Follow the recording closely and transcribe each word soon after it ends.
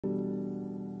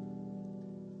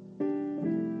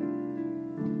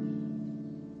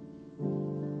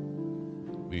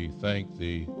We thank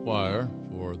the choir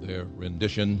for their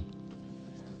rendition.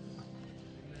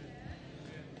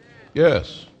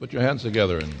 Yes, put your hands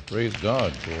together and praise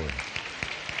God for.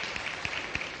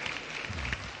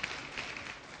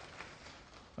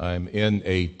 I'm in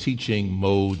a teaching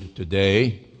mode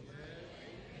today,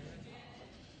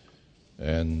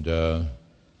 and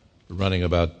running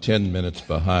about 10 minutes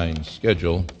behind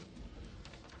schedule,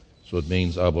 so it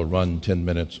means I will run 10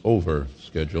 minutes over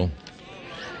schedule.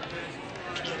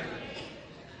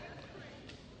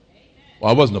 Well,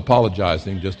 I wasn't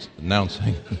apologizing, just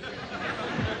announcing.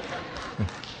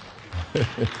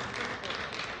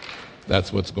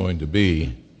 That's what's going to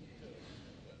be.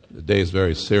 The day is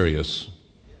very serious.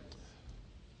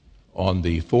 On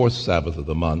the fourth Sabbath of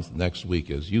the month, next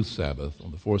week is Youth Sabbath, on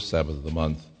the fourth Sabbath of the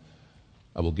month,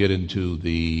 I will get into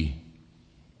the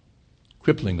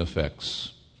crippling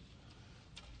effects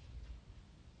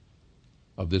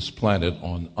of this planet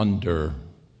on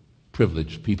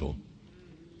underprivileged people.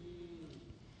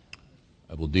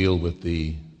 I will deal with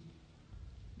the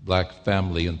black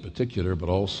family in particular, but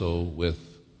also with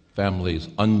families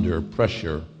under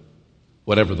pressure,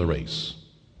 whatever the race.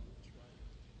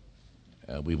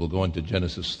 We will go into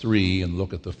Genesis 3 and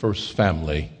look at the first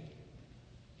family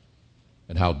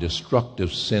and how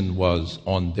destructive sin was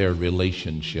on their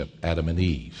relationship, Adam and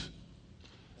Eve,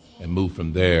 and move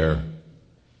from there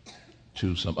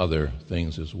to some other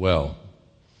things as well.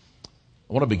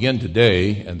 I want to begin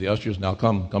today, and the ushers now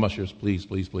come ushers, please,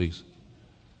 please, please.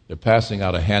 They're passing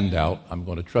out a handout. I'm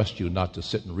going to trust you not to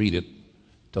sit and read it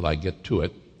till I get to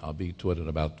it. I'll be to it in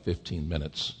about 15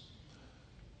 minutes.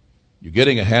 You're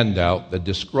getting a handout that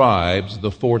describes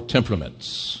the four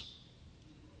temperaments: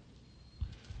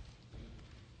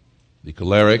 the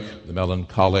choleric, the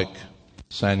melancholic,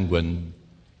 sanguine,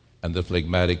 and the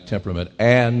phlegmatic temperament,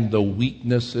 and the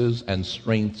weaknesses and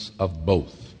strengths of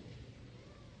both.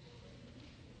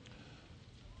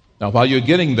 Now, while you're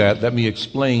getting that, let me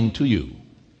explain to you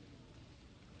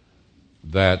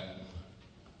that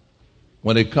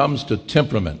when it comes to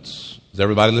temperaments, is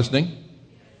everybody listening?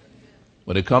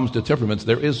 When it comes to temperaments,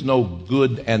 there is no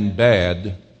good and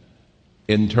bad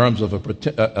in terms of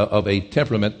a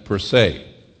temperament per se.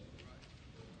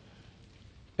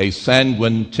 A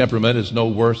sanguine temperament is no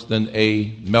worse than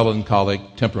a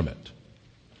melancholic temperament.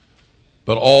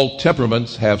 But all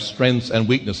temperaments have strengths and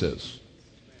weaknesses.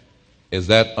 Is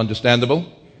that understandable?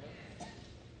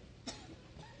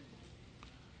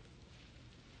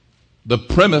 The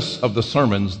premise of the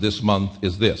sermons this month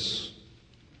is this: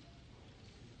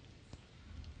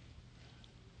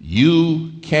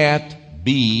 you can't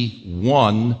be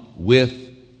one with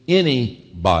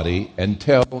anybody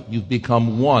until you've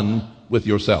become one with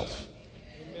yourself.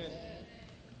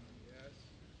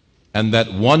 And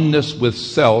that oneness with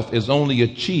self is only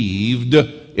achieved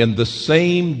in the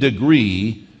same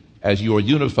degree as you are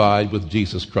unified with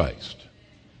Jesus Christ.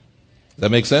 Does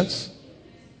that make sense?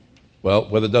 Well,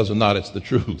 whether it does or not, it's the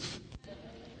truth.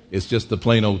 It's just the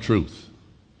plain old truth.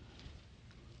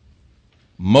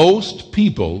 Most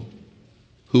people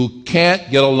who can't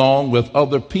get along with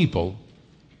other people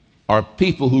are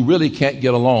people who really can't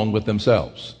get along with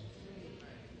themselves.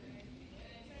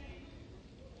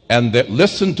 And that,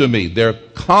 listen to me, their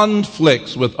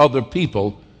conflicts with other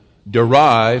people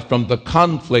derive from the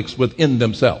conflicts within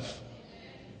themselves.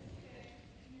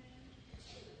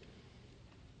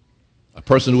 A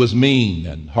person who is mean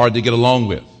and hard to get along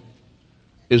with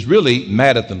is really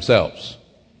mad at themselves.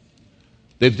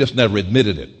 They've just never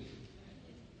admitted it.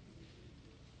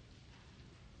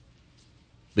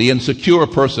 The insecure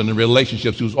person in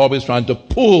relationships who's always trying to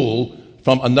pull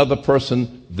from another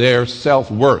person their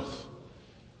self-worth.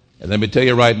 And let me tell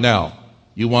you right now,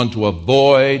 you want to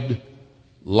avoid,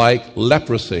 like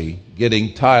leprosy,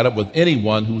 getting tied up with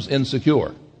anyone who's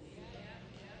insecure.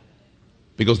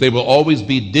 Because they will always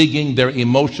be digging their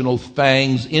emotional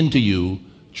fangs into you,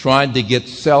 trying to get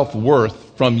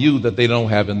self-worth from you that they don't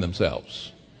have in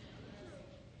themselves.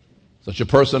 Such a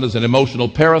person is an emotional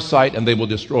parasite, and they will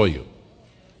destroy you.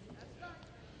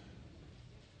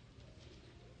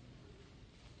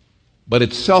 But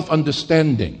it's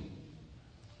self-understanding.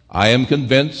 I am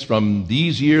convinced from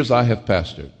these years I have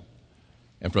pastored,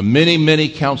 and from many, many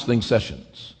counseling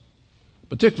sessions,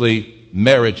 particularly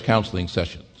marriage counseling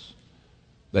sessions,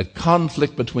 that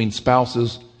conflict between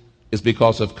spouses is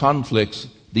because of conflicts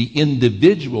the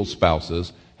individual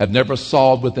spouses have never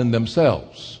solved within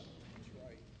themselves.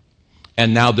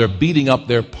 And now they're beating up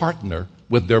their partner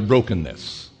with their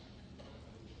brokenness.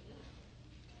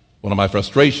 One of my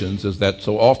frustrations is that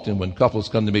so often when couples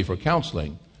come to me for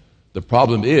counseling, the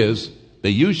problem is they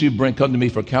usually come to me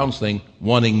for counseling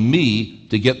wanting me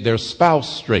to get their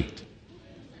spouse straight.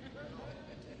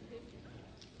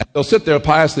 They'll sit there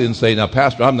piously and say, now,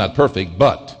 Pastor, I'm not perfect,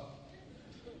 but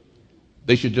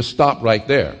they should just stop right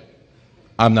there.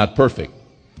 I'm not perfect.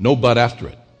 No but after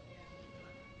it.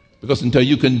 Because until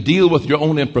you can deal with your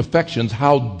own imperfections,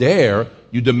 how dare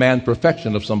you demand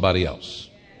perfection of somebody else?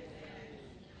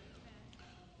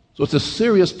 So it's a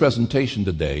serious presentation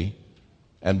today,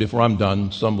 and before I'm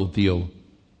done, some will feel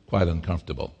quite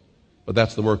uncomfortable. But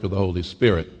that's the work of the Holy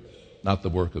Spirit, not the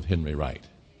work of Henry Wright.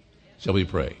 Shall we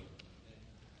pray?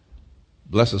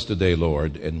 Bless us today,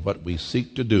 Lord, in what we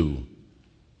seek to do.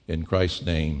 In Christ's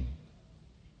name,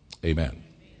 amen.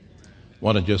 I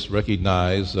want to just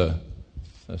recognize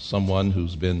someone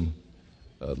who's been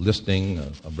listening,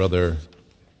 Brother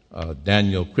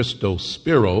Daniel Cristo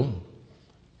Spiro.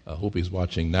 I hope he's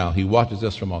watching now. He watches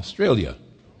us from Australia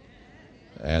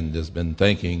and has been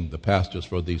thanking the pastors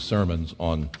for these sermons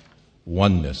on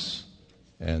oneness.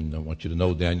 And I want you to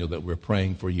know, Daniel, that we're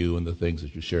praying for you and the things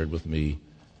that you shared with me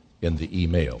in the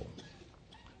email.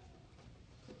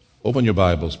 Open your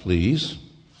Bibles, please.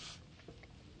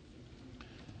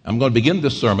 I'm going to begin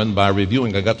this sermon by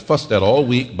reviewing. I got fussed at all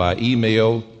week by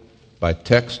email, by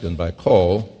text, and by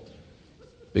call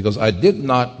because I did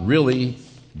not really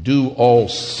do all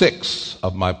 6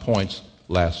 of my points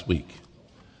last week.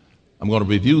 I'm going to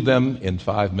review them in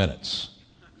 5 minutes.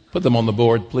 Put them on the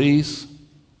board, please,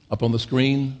 up on the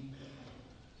screen.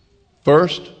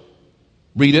 First,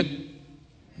 read it.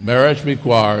 Marriage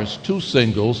requires 2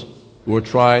 singles who are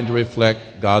trying to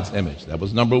reflect God's image. That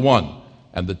was number 1.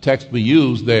 And the text we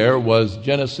used there was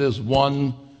Genesis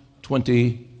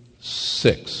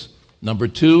 1:26. Number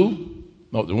 2,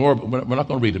 no, we're not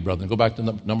going to read it, brother. Go back to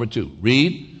number 2.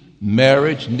 Read,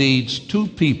 marriage needs 2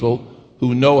 people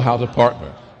who know how to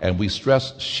partner. And we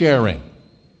stress sharing.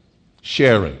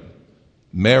 Sharing.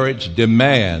 Marriage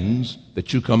demands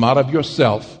that you come out of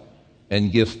yourself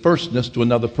and give firstness to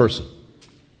another person.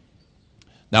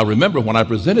 Now remember, when I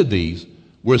presented these,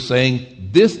 we're saying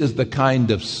this is the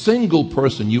kind of single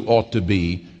person you ought to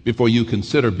be before you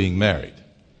consider being married.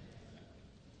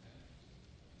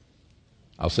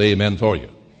 I'll say amen for you.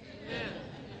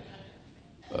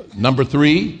 Number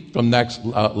 3 from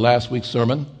last week's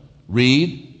sermon,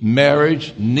 read,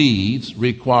 marriage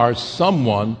requires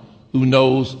someone who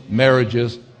knows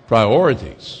marriage's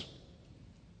priorities.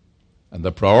 And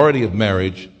the priority of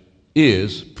marriage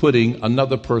is putting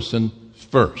another person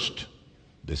first.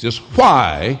 This is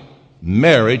why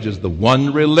marriage is the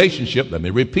one relationship, let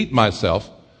me repeat myself,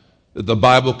 that the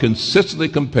Bible consistently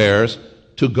compares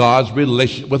to God's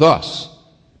relationship with us.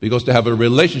 Because to have a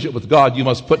relationship with God, you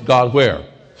must put God where?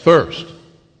 First.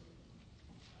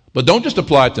 But don't just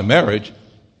apply it to marriage.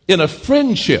 In a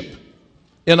friendship,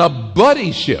 in a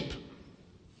buddyship,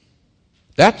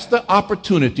 that's the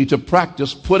opportunity to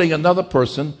practice putting another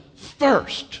person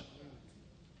first.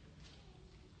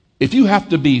 If you have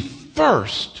to be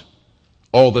first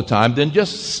all the time, then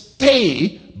just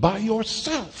stay by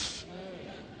yourself.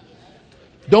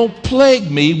 Don't plague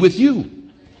me with you.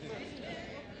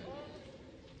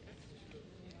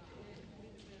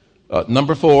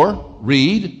 Number 4,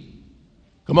 read.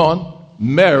 Come on.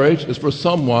 Marriage is for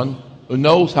someone who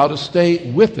knows how to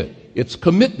stay with it. It's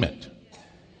commitment.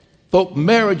 Folks,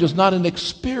 marriage is not an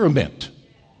experiment.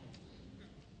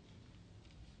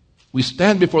 We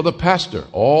stand before the pastor,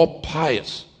 all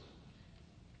pious.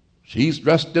 She's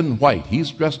dressed in white.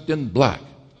 He's dressed in black.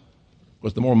 Of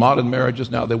course, the more modern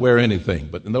marriages now, they wear anything.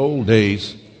 But in the old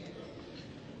days,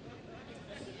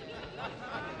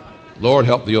 Lord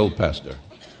help the old pastor.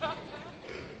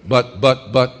 But,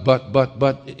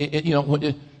 you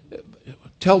know,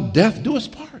 tell death, do its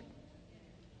part.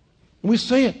 And we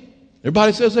say it.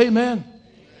 Everybody says amen.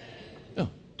 No,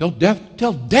 tell death.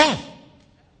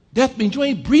 Death means you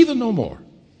ain't breathing no more.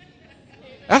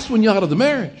 That's when you're out of the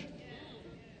marriage.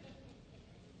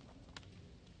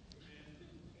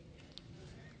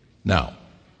 Now,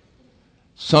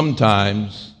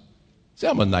 sometimes, say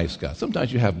I'm a nice guy.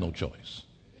 Sometimes you have no choice.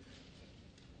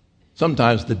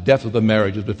 Sometimes the death of the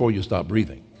marriage is before you stop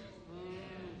breathing.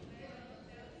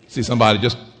 See somebody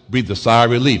just breathe a sigh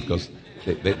of relief because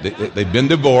they've been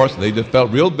divorced and they just felt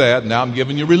real bad. Now I'm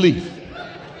giving you relief.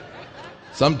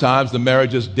 Sometimes the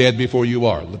marriage is dead before you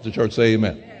are. Let the church say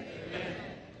amen.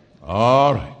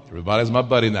 All right. Everybody's my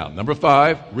buddy now. Number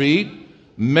 5, read.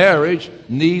 Marriage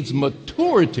needs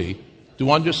maturity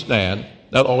to understand,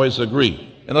 not always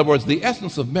agree. In other words, the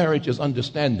essence of marriage is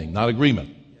understanding, not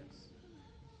agreement.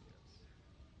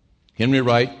 Henry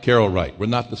Wright, Carol Wright, we're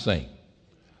not the same.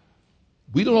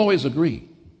 We don't always agree.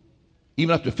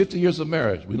 Even after 50 years of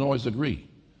marriage, we don't always agree.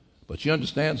 But she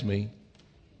understands me.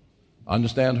 I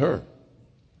understand her.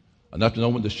 Enough to know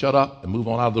when to shut up and move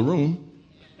on out of the room.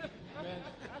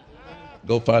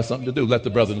 Go find something to do. Let the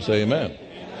brethren say amen.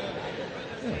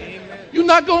 You're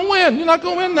not going to win. You're not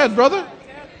going to win that, brother.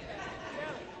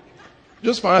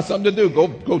 Just find something to do.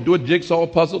 Go do a jigsaw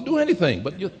puzzle. Do anything.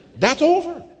 But that's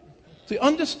over. See,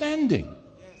 understanding.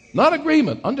 Not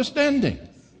agreement. Understanding.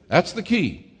 That's the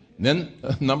key. And then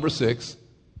number 6,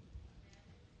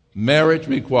 marriage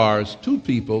requires 2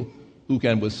 people who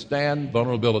can withstand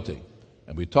vulnerability.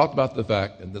 And we talked about the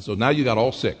fact, and so now you got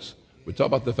all 6. We talked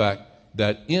about the fact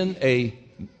that in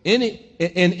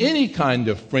any kind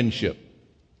of friendship,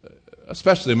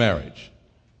 especially marriage,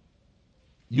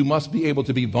 you must be able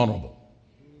to be vulnerable.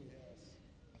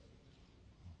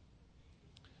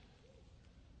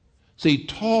 See,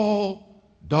 tall,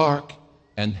 dark,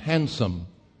 and handsome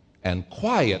and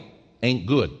quiet ain't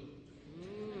good.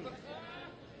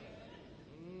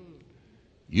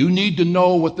 You need to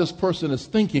know what this person is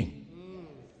thinking.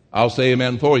 I'll say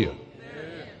amen for you.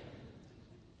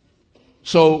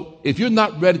 So if you're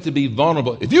not ready to be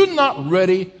vulnerable, if you're not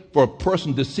ready for a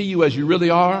person to see you as you really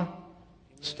are,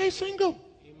 stay single.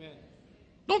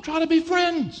 Don't try to be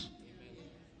friends.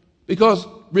 Because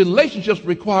relationships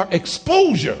require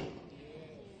exposure.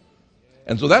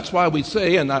 And so that's why we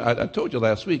say, and I told you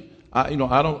last week,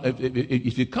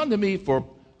 if you come to me for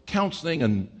counseling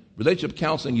and relationship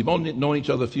counseling, you've only known each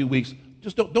other a few weeks,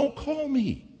 just don't call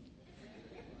me.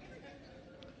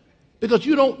 Because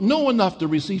you don't know enough to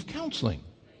receive counseling.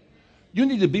 You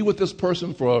need to be with this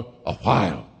person for a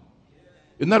while.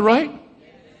 Isn't that right?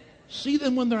 See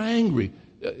them when they're angry.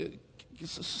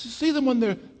 See them when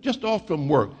they're just off from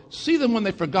work. See them when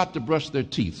they forgot to brush their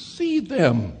teeth. See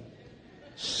them.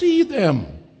 See them.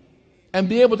 And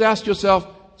be able to ask yourself,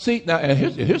 see, now, and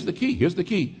here's the key. Here's the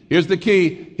key. Here's the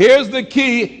key. Here's the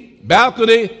key.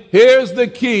 Balcony, here's the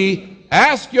key.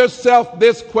 Ask yourself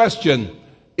this question.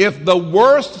 If the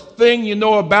worst thing you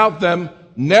know about them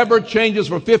never changes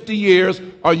for 50 years,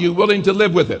 are you willing to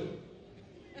live with it?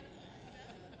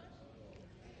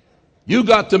 You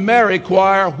got to marry,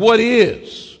 choir, what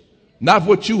is, not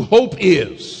what you hope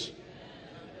is.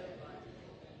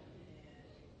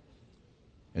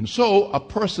 And so a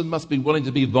person must be willing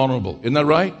to be vulnerable. Isn't that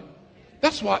right?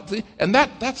 That's why, see, and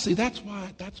that's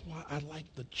why I like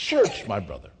the church, my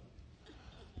brother.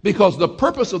 Because the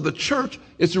purpose of the church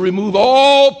is to remove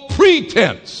all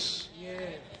pretense.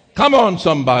 Come on,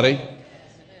 somebody.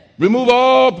 Remove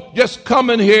all, just come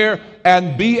in here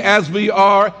and be as we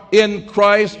are in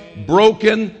Christ,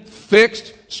 broken,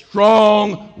 fixed,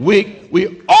 strong, weak.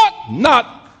 We ought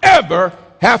not ever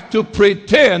have to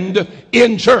pretend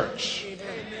in church.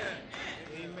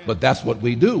 But that's what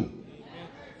we do.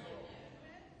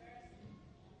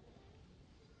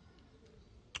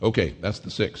 Okay, that's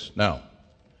the 6. Now,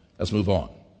 let's move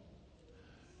on.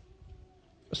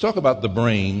 Let's talk about the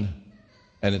brain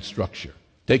and its structure.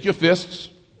 Take your fists.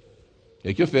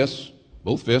 Take your fists.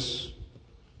 Both fists.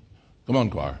 Come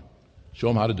on, choir. Show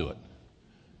them how to do it.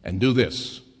 And do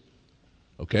this.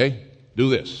 Okay? Do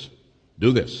this.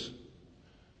 Do this.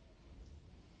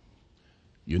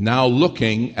 You're now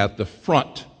looking at the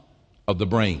front of the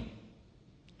brain.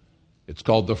 It's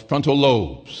called the frontal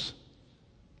lobes.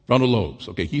 Frontal lobes.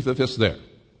 Okay, keep the fists there.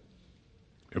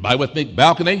 Everybody with me?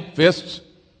 Balcony, fists,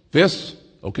 fists.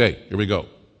 Okay, here we go.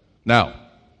 Now,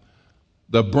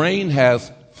 the brain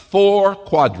has 4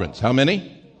 quadrants. How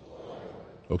many?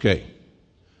 Okay.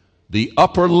 The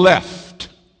upper left.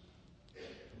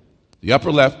 The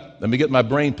upper left. Let me get my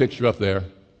brain picture up there.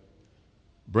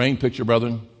 Brain picture,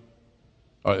 brethren.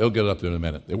 All right, it'll get it up there in a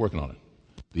minute. They're working on it.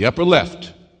 The upper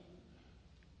left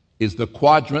is the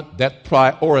quadrant that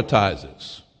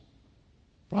prioritizes.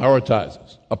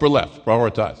 Prioritizes. Upper left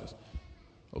prioritizes.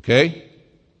 Okay?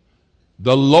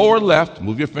 The lower left,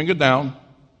 move your finger down.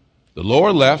 The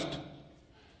lower left,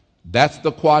 that's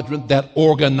the quadrant that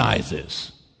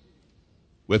organizes.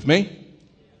 With me?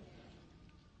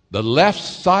 The left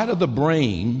side of the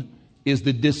brain is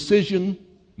the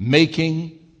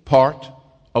decision-making part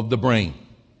of the brain.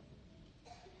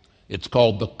 It's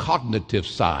called the cognitive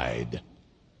side.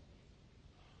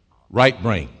 Right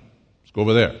brain. Let's go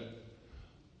over there.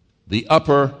 The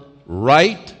upper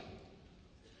right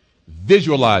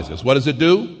visualizes. What does it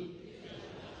do?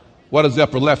 What does the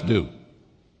upper left do?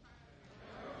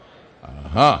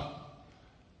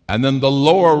 And then the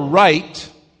lower right,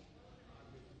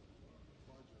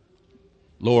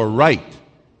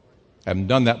 haven't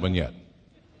done that one yet.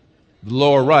 The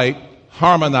lower right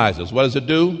harmonizes. What does it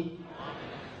do?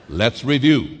 Let's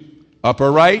review.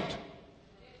 Upper right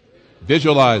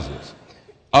visualizes.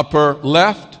 Upper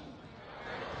left,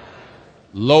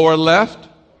 lower left,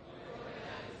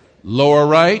 lower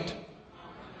right.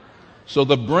 So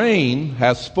the brain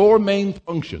has 4 main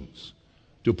functions.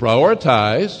 to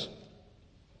prioritize,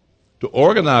 to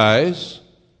organize,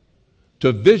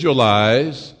 to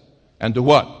visualize, and to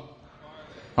what?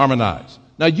 Harmonize.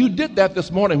 Now, you did that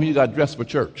this morning when you got dressed for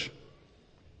church.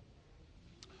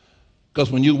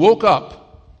 Because when you woke up,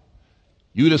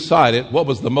 you decided what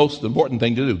was the most important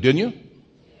thing to do, didn't you?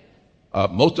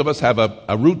 Most of us have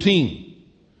a routine.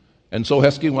 And so,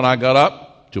 Heskey, when I got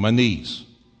up, to my knees.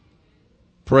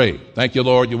 Pray. Thank you,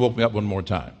 Lord, you woke me up one more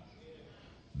time.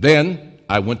 Then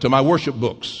I went to my worship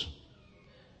books.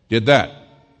 Did that.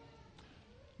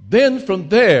 Then from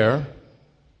there,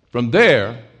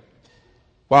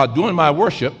 while doing my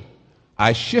worship,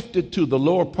 I shifted to the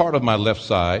lower part of my left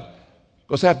side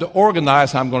because I have to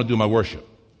organize how I'm going to do my worship.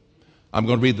 I'm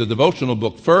going to read the devotional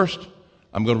book first.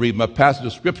 I'm going to read my passage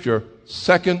of Scripture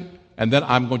second, and then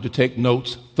I'm going to take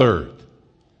notes third.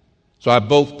 So I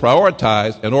both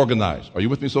prioritized and organized. Are you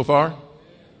with me so far?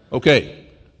 Okay.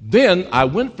 Then I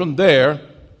went from there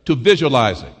to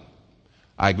visualizing.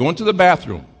 I go into the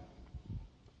bathroom,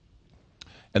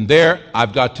 and there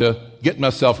I've got to get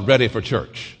myself ready for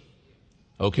church.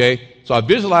 Okay? So I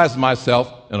visualized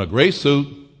myself in a gray suit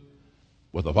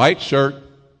with a white shirt,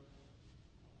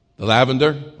 the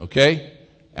lavender, okay,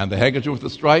 and the handkerchief with the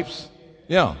stripes.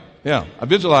 Yeah. I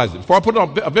visualized it. Before I put it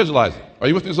on, I visualized it. Are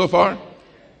you with me so far?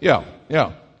 Yeah.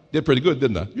 Did pretty good,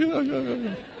 didn't I?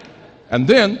 Yeah. And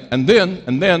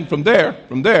then from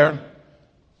there,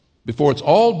 before it's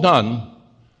all done,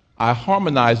 I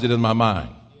harmonized it in my mind.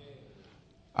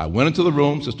 I went into the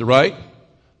room, Sister Wright.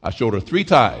 I showed her 3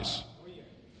 ties.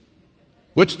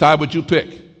 Which tie would you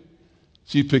pick?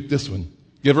 She picked this one.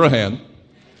 Give her a hand.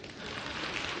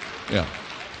 Yeah.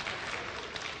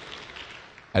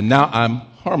 And now I'm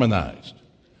harmonized.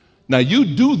 Now you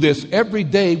do this every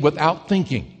day without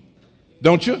thinking,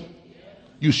 don't you?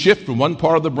 You shift from one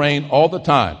part of the brain all the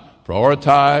time.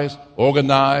 Prioritize,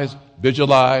 organize,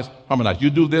 visualize, harmonize. You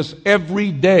do this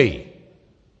every day.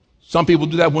 Some people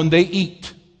do that when they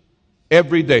eat.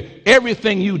 Every day.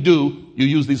 Everything you do, you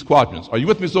use these quadrants. Are you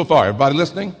with me so far? Everybody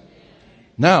listening?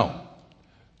 Now,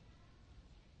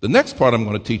 the next part I'm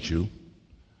going to teach you,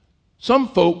 some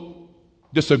folk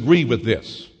disagree with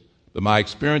this, but my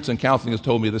experience in counseling has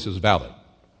told me this is valid.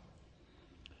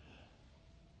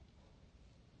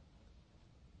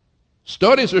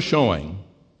 Studies are showing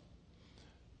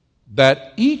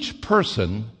that each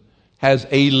person has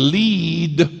a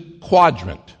lead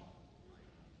quadrant,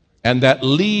 and that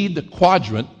lead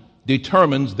quadrant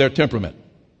determines their temperament.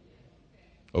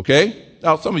 Okay?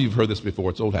 Now, some of you have heard this before.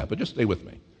 It's old hat, but just stay with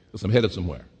me because I'm headed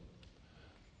somewhere.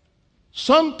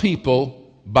 Some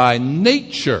people, by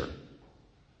nature,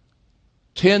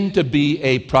 tend to be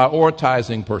a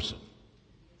prioritizing person.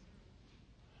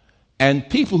 And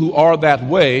people who are that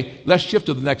way, let's shift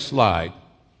to the next slide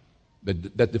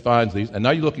that defines these. And now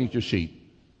you're looking at your sheet.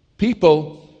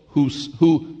 People who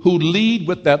lead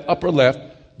with that upper left,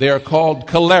 they are called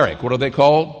choleric. What are they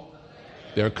called?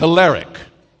 They're choleric.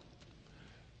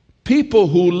 People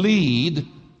who lead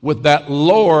with that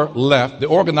lower left, the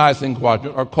organizing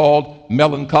quadrant, are called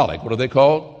melancholic. What are they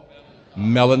called?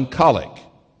 Melancholic.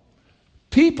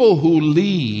 People who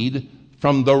lead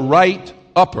from the right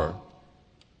upper,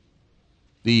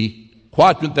 the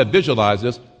quadrant that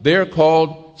visualizes, they're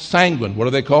called sanguine. What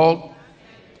are they called?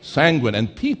 Sanguine.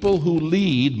 And people who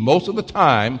lead most of the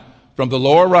time from the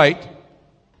lower right,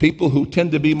 people who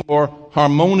tend to be more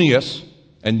harmonious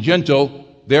and gentle,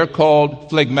 they're called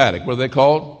phlegmatic. What are they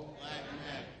called?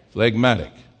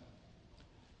 Phlegmatic.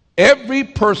 Every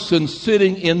person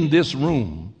sitting in this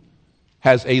room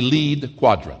has a lead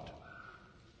quadrant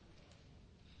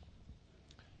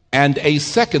and a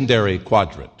secondary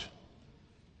quadrant.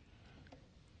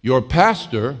 Your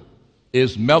pastor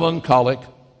is melancholic,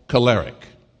 choleric.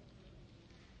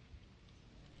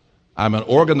 I'm an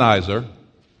organizer.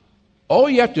 All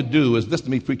you have to do is listen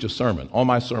to me preach a sermon. All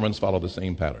my sermons follow the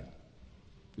same pattern,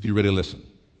 if you really listen.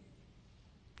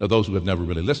 Now, those who have never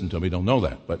really listened to me don't know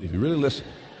that, but if you really listen,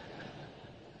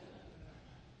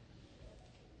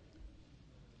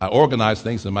 I organize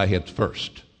things in my head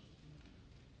first.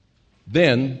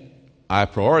 Then I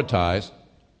prioritize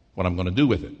what I'm going to do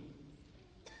with it.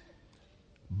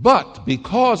 But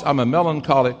because I'm a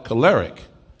melancholic choleric,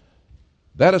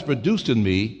 that has produced in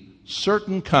me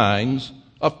certain kinds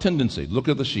of tendency. Look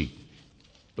at the sheet.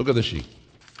 Look at the sheet.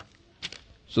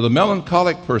 So the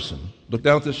melancholic person, look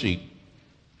down at the sheet.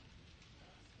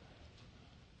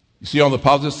 You see on the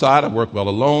positive side, I work well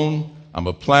alone. I'm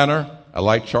a planner. I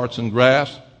like charts and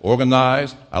graphs,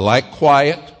 organized. I like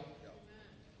quiet.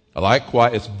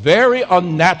 It's very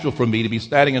unnatural for me to be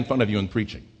standing in front of you and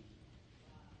preaching.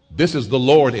 This is the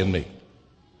Lord in me.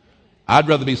 I'd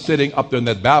rather be sitting up there in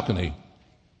that balcony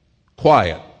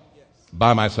quiet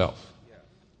by myself.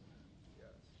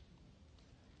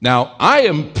 Now, I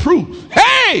am proof.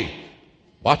 Hey!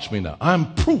 Watch me now.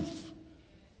 I'm proof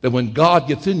that when God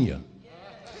gets in you,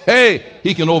 hey,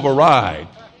 he can override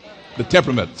the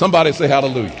temperament. Somebody say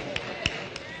hallelujah.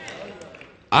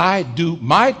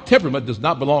 My temperament does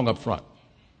not belong up front.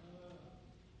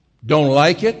 Don't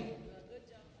like it?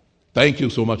 Thank you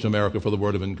so much, America, for the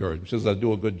word of encouragement. Says I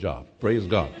do a good job. Praise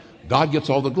God. God gets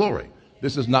all the glory.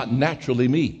 This is not naturally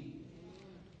me.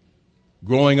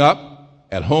 Growing up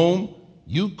at home,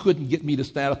 you couldn't get me to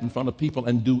stand up in front of people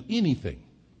and do anything.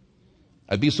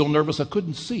 I'd be so nervous I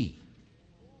couldn't see.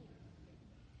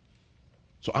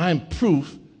 So I'm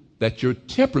proof that your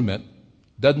temperament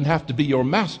doesn't have to be your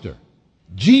master.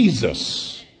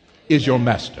 Jesus is your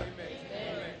master.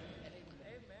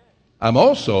 I'm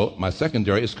also, my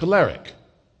secondary is choleric.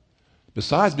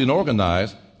 Besides being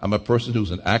organized, I'm a person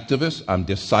who's an activist. I'm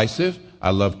decisive.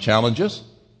 I love challenges.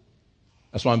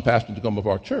 That's why I'm pastoring Takoma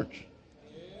Park Church.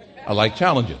 I like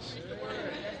challenges.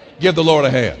 Give the Lord a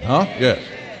hand, huh? Yes.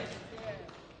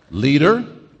 Leader,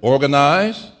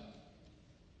 organized.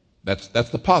 That's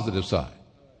the positive side.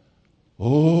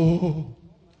 Oh,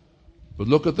 but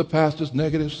look at the pastor's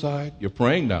negative side. You're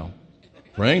praying now.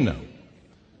 Praying now.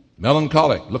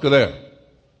 Melancholic. Look at there.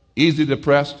 Easily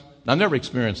depressed. I never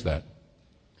experienced that.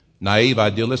 Naive,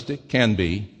 idealistic, can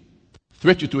be.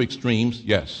 Threat you to extremes.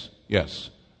 Yes. Yes.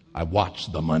 I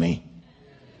watch the money.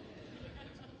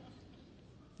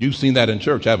 You've seen that in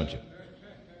church, haven't you?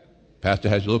 Pastor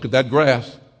has you look at that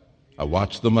grass. I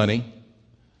watch the money.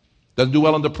 Doesn't do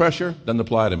well under pressure. Doesn't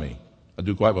apply to me. I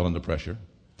do quite well under pressure.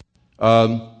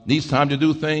 Needs time to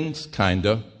do things,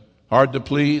 kinda. Hard to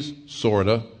please,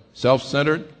 sorta.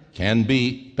 Self-centered, can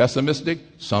be. Pessimistic,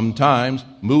 sometimes.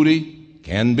 Moody,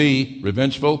 can be.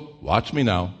 Revengeful, watch me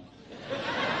now.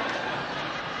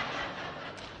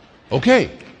 Okay.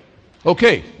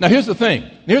 Now here's the thing.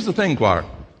 Here's the thing, choir.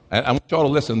 I want you all to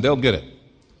listen. They'll get it.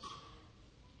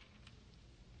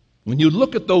 When you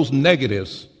look at those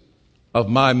negatives of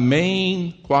my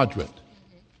main quadrant,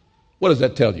 what does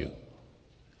that tell you?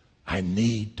 I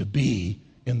need to be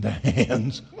in the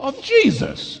hands of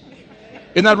Jesus.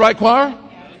 Isn't that right, choir?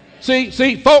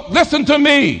 See, folk, listen to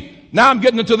me. Now I'm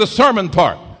getting into the sermon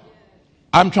part.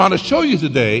 I'm trying to show you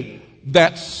today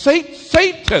that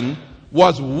Satan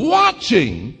was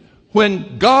watching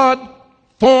when God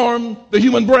formed the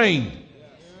human brain.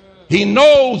 He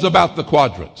knows about the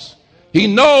quadrants. He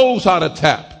knows how to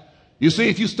tap. You see,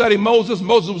 if you study Moses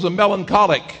was a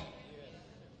melancholic. He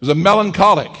was a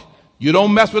melancholic. You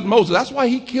don't mess with Moses. That's why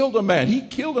he killed a man. He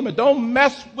killed him. And don't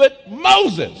mess with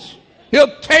Moses.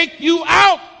 He'll take you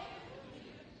out.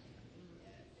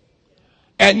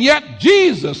 And yet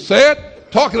Jesus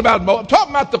said, talking about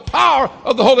the power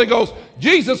of the Holy Ghost,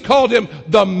 Jesus called him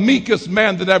the meekest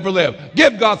man that ever lived.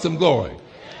 Give God some glory.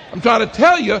 I'm trying to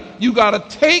tell you, you got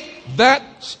to take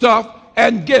that stuff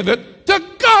and give it to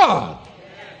God.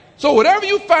 So whatever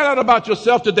you find out about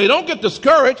yourself today, don't get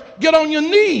discouraged. Get on your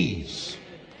knees.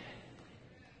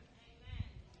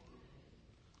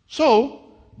 So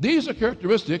these are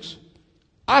characteristics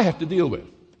I have to deal with.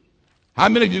 How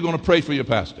many of you are going to pray for your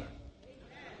pastor?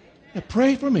 Yeah,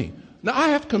 pray for me. Now I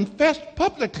have confessed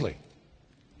publicly.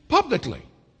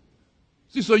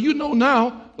 See, so you know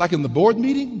now, like in the board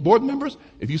meeting, board members,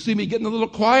 if you see me getting a little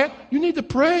quiet, you need to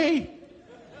pray.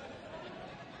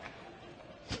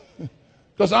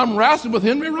 Because I'm wrestling with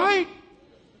Henry Wright.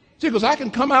 See, because I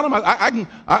can come out of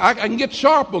I can get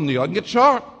sharp on I can get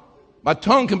sharp. My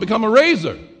tongue can become a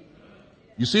razor.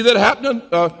 You see that happening,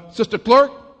 Sister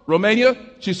Clerk, Romania?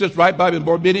 She sits right by me in the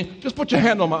board meeting. Just put your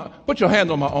hand on my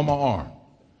arm.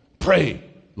 Pray,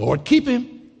 Lord, keep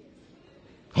him,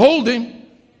 hold him.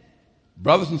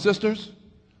 Brothers and sisters,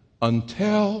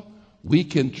 until we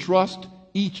can trust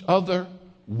each other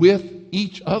with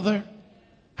each other,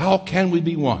 how can we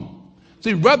be one?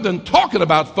 See, rather than talking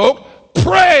about folk,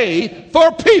 pray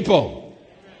for people.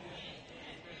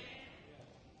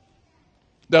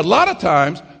 There are a lot of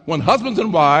times when husbands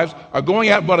and wives are going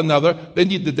at one another, they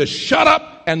need to just shut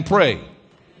up and pray.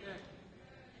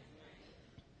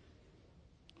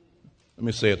 Let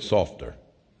me say it softer.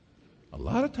 A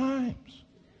lot of times,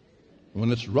 when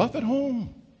it's rough at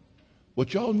home,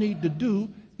 what y'all need to do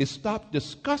is stop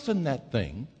discussing that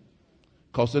thing,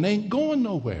 because it ain't going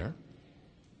nowhere,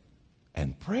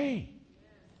 and pray.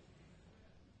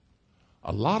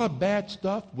 A lot of bad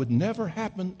stuff would never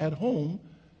happen at home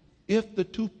if the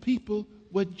two people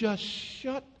would just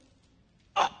shut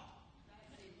up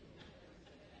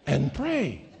and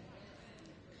pray.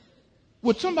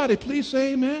 Would somebody please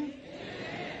say amen?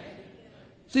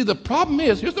 See, the problem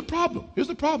is, here's the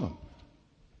problem.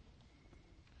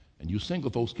 And you single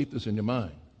folks, keep this in your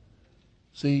mind.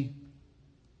 See,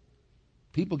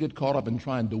 people get caught up in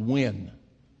trying to win.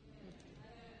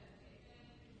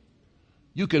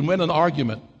 You can win an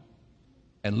argument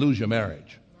and lose your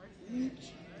marriage.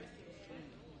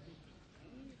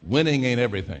 Winning ain't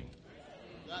everything.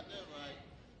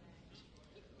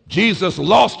 Jesus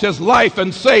lost his life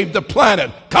and saved the planet.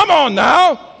 Come on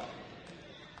now.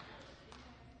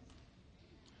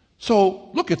 So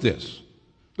look at this.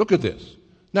 Look at this.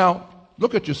 Now,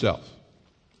 look at yourself.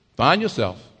 Find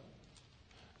yourself.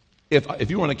 If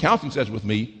you were in a counseling session with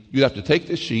me, you'd have to take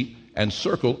this sheet and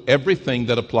circle everything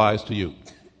that applies to you.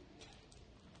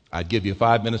 I'd give you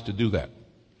 5 minutes to do that.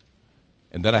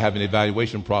 And then I have an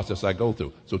evaluation process I go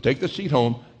through. So take the sheet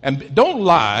home and don't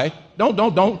lie.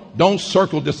 Don't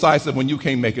circle decisive when you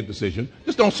can't make a decision.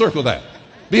 Just don't circle that.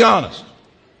 Be honest.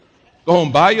 Go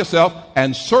home by yourself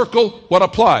and circle what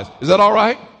applies. Is that all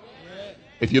right?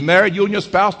 If you're married, you and your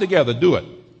spouse together, do it.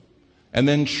 And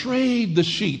then trade the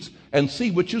sheets and see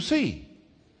what you see.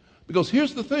 Because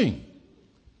here's the thing.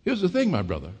 Here's the thing, my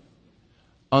brother.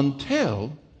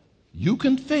 Until you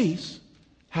can face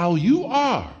how you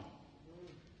are,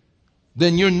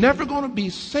 then you're never going to be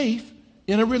safe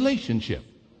in a relationship.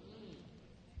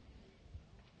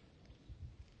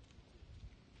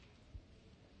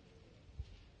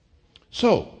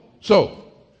 So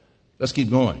let's keep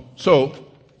going. So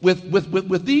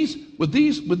with these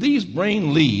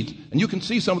brain leads, and you can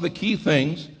see some of the key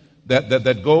things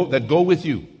that go with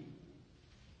you.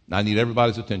 Now I need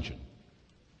everybody's attention.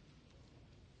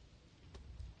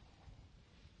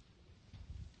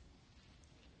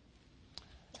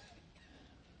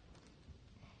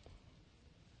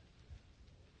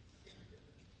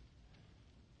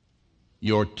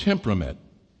 Your temperament.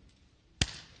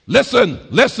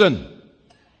 Listen.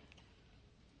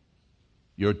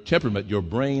 Your temperament, your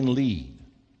brain lead,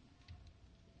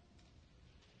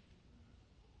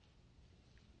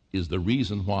 is the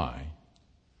reason why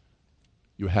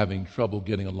you're having trouble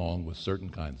getting along with certain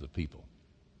kinds of people.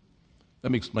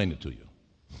 Let me explain it to you.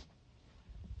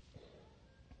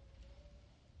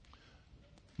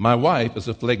 My wife is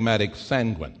a phlegmatic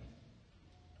sanguine.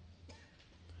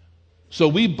 So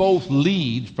we both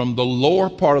lead from the lower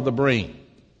part of the brain.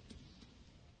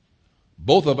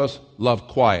 Both of us love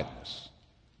quietness.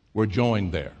 We're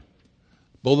joined there.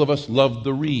 Both of us love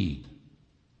the read.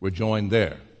 We're joined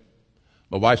there.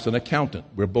 My wife's an accountant.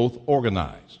 We're both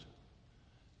organized.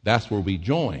 That's where we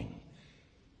join.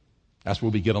 That's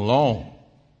where we get along.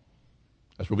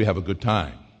 That's where we have a good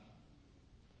time.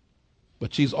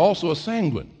 But she's also a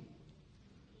sanguine.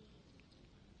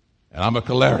 And I'm a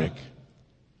choleric.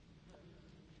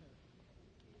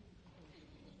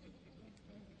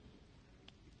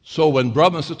 So when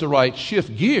Brother and Sister Wright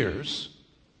shift gears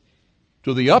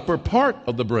to the upper part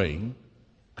of the brain,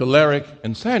 choleric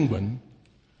and sanguine,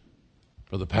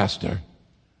 for the pastor,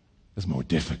 there's more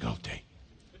difficulty.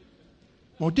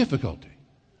 More difficulty.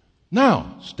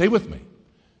 Now, stay with me.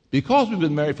 Because we've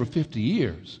been married for 50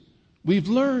 years, we've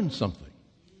learned something.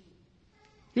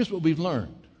 Here's what we've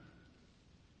learned.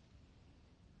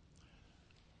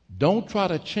 Don't try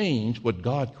to change what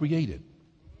God created.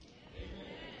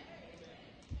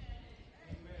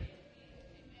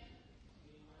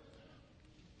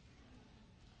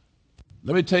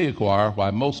 Let me tell you, choir,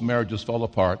 why most marriages fall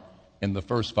apart in the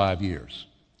first 5 years.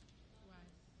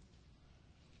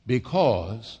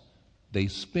 Because they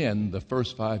spend the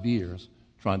first 5 years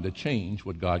trying to change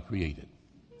what God created.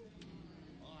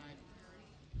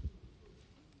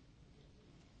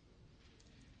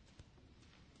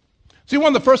 See,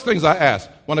 one of the first things I ask,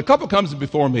 when a couple comes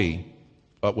before me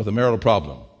with a marital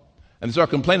problem, and they start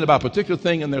complaining about a particular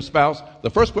thing in their spouse, the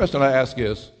first question I ask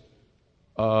is,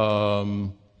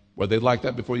 were they like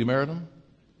that before you married them?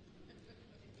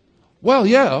 Well,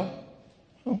 yeah.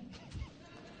 Oh.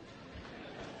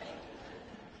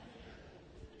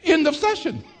 End of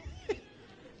session.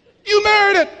 You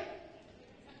married it.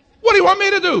 What do you want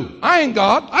me to do? I ain't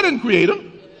God. I didn't create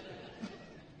them.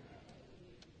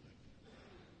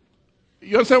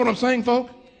 You understand what I'm saying,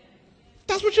 folks?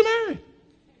 That's what you married.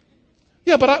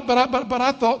 Yeah, but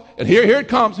I thought, and here it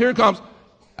comes.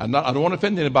 I don't want to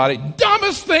offend anybody.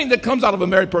 Dumbest thing that comes out of a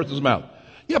married person's mouth.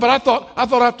 Yeah, but I thought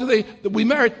after we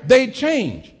married, they'd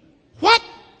change. What?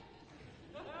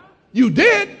 You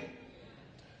did?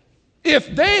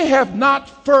 If they have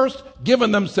not first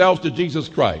given themselves to Jesus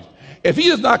Christ, if he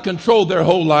does not control their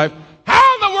whole life,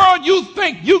 how in the world you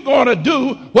think you're going to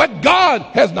do what God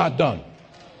has not done?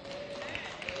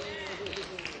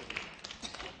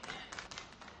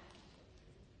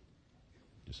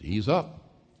 Just ease up.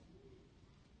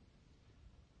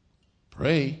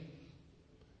 Pray.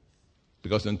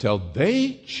 Because until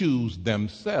they choose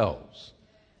themselves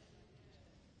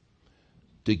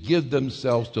to give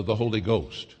themselves to the Holy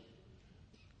Ghost,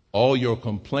 all your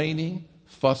complaining,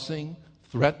 fussing,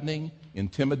 threatening,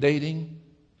 intimidating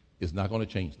is not going to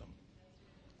change them.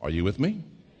 Are you with me?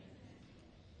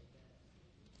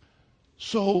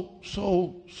 So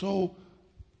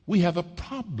we have a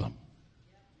problem.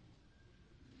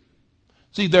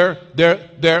 See, for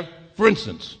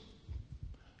instance,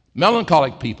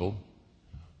 melancholic people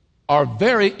are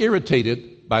very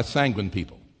irritated by sanguine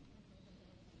people.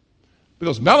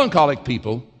 Because melancholic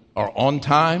people are on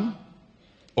time,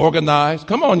 organized.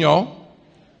 Come on, y'all.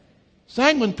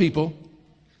 Sanguine people,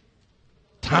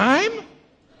 time?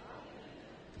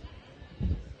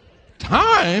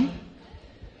 Time?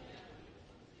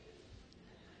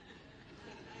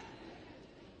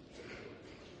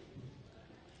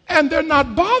 And they're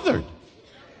not bothered.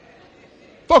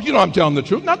 Folks, you know I'm telling the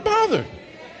truth, not bothered.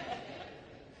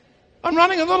 I'm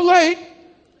running a little late.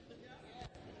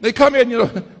 They come in,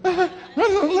 running a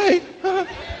little late.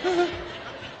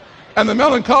 And the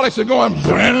melancholics are going,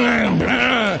 how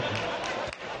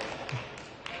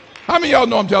many of y'all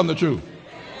know I'm telling the truth?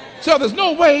 So there's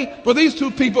no way for these two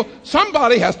people,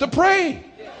 somebody has to pray.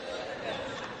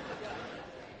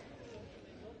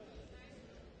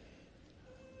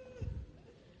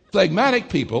 Phlegmatic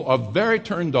people are very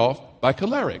turned off by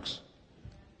cholerics.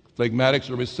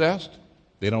 Phlegmatics are recessed.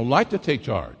 They don't like to take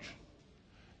charge.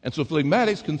 And so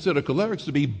phlegmatics consider cholerics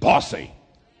to be bossy.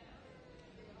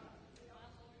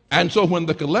 And so when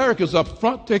the choleric is up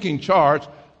front taking charge,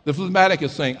 the phlegmatic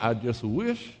is saying, I just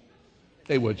wish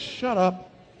they would shut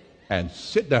up and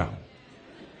sit down.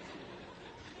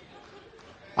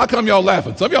 How come y'all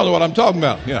laughing? Some of y'all know what I'm talking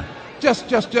about. Yeah. Just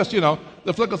the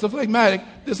phlegmatic,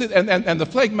 and the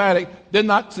phlegmatic, they're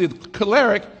not, see, the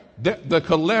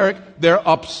choleric, they're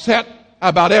upset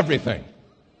about everything.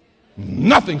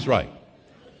 Nothing's right.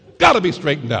 Got to be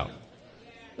straightened out.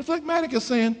 The phlegmatic is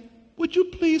saying, would you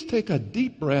please take a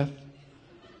deep breath,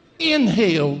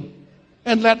 inhale,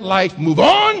 and let life move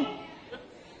on?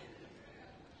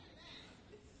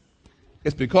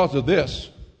 It's because of this,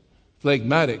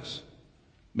 phlegmatics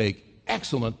make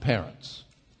excellent parents.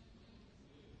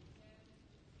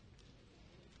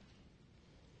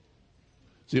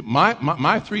 See,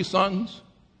 my three sons,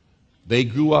 they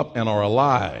grew up and are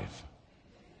alive.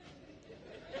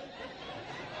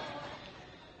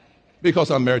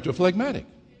 Because I'm married to a phlegmatic.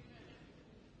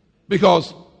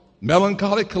 Because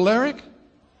melancholic, choleric,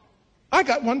 I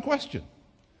got one question.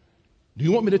 Do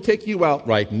you want me to take you out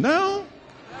right now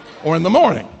or in the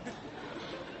morning?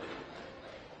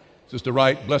 Sister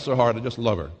Wright, bless her heart, I just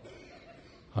love her.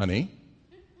 Honey,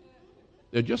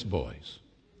 they're just boys.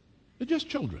 They're just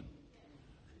children.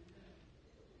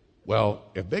 Well,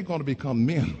 if they're going to become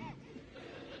men,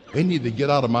 they need to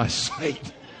get out of my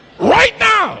sight right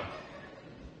now.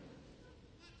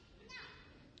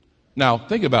 Now,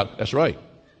 think about it. That's right.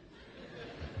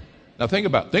 Now, think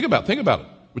about it. We're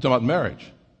talking about marriage.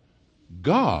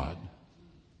 God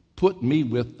put me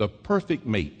with the perfect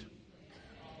mate.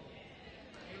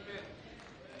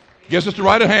 Give Sister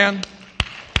Wright a hand.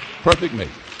 Perfect mate.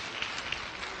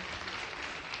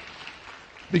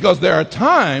 Because there are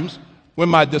times when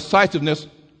my decisiveness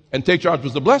and take charge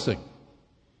was a blessing.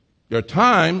 There are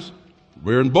times,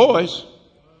 we're in boys,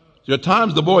 there are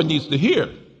times the boy needs to hear.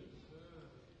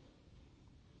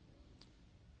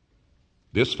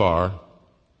 This far,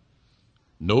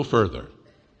 no further,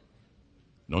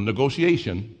 no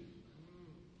negotiation,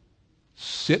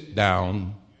 sit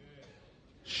down,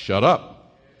 shut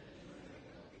up.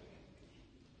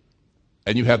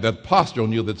 And you have that posture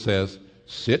on you that says,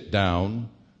 sit down,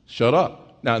 shut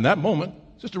up. Now, in that moment,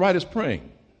 Sister Wright is praying.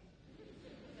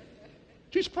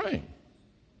 She's praying.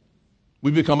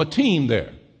 We become a team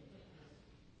there.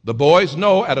 The boys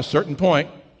know at a certain point,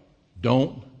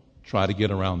 don't try to get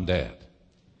around Dad.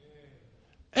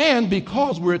 And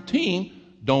because we're a team,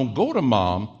 don't go to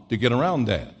Mom to get around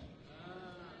Dad.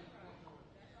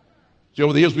 So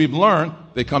over the years we've learned,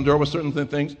 they come to her with certain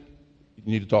things, you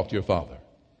need to talk to your father.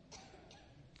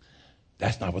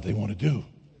 That's not what they want to do.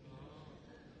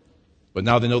 But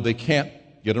now they know they can't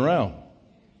get around.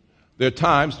 There are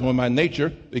times when by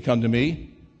nature they come to me,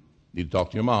 you need to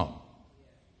talk to your mom.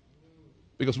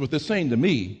 Because what they're saying to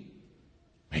me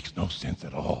makes no sense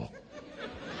at all.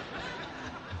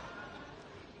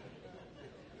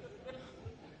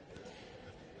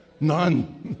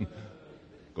 None.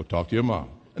 Go talk to your mom.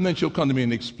 And then she'll come to me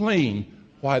and explain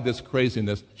why this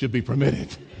craziness should be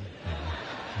permitted.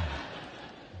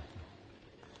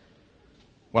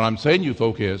 What I'm saying to you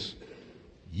folk is,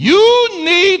 you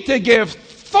need to give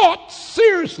thought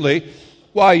seriously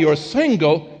while you're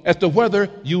single as to whether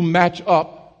you match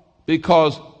up,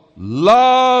 because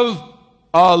love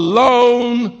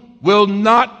alone will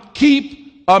not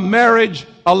keep a marriage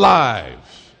alive.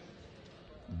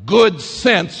 Good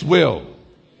sense will.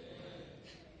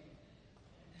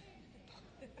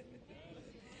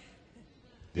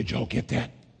 Did y'all get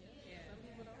that?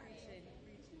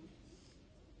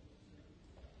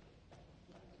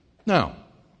 Now,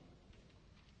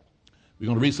 we're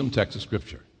going to read some text of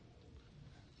Scripture.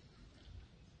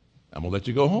 I'm going to let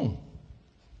you go home.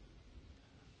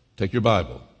 Take your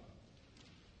Bible.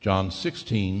 John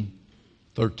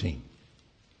 16:13.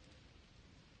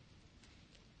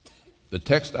 The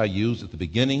text I used at the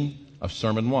beginning of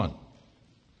Sermon 1.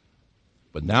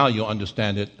 But now you'll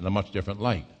understand it in a much different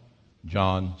light.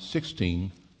 John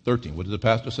 16:13. What did the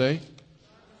pastor say?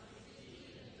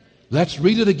 Let's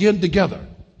read it again together.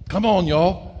 Come on,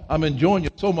 y'all. I'm enjoying you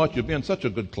so much. You've been such a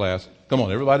good class. Come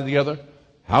on, everybody together.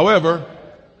 However,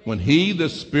 when he, the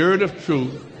Spirit of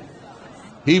truth,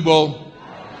 he will...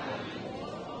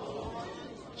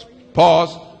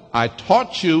 Pause. I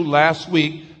taught you last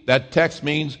week that text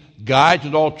means guide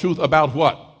you to all truth about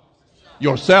what?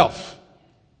 Yourself.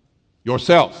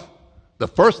 Yourself. The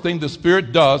first thing the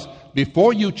Spirit does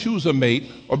before you choose a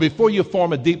mate or before you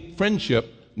form a deep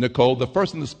friendship, Nicole, the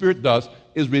first thing the Spirit does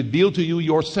is reveal to you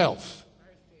yourself.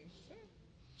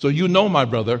 So you know, my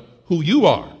brother, who you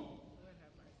are.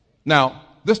 Now,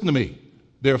 listen to me.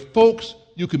 There are folks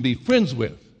you can be friends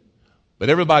with, but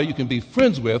everybody you can be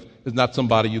friends with is not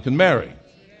somebody you can marry.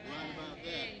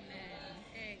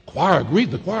 Choir agrees.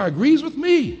 The choir agrees with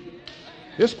me.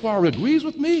 This choir agrees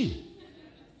with me.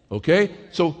 Okay?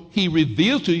 So he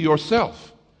reveals to you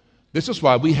yourself. This is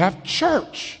why we have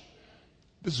church.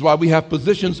 This is why we have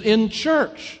positions in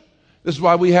church. This is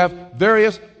why we have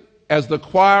various, as the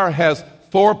choir has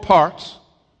 4 parts,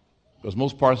 because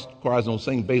most choirs don't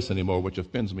sing bass anymore, which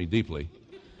offends me deeply.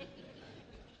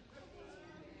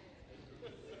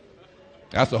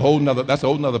 That's a whole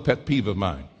nother pet peeve of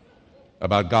mine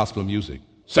about gospel music.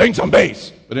 Sing some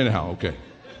bass. But anyhow, okay.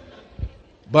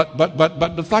 But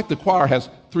it's like the choir has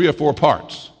 3 or 4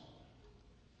 parts.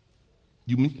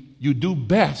 You do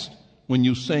best when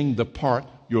you sing the part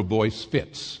your voice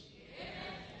fits.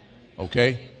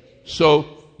 Okay?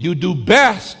 So you do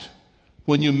best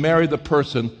when you marry the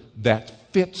person that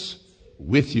fits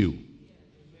with you.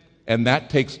 And that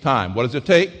takes time. What does it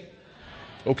take?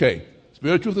 Okay.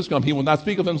 Spirit of truth has come. He will not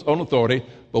speak of his own authority,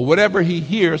 but whatever he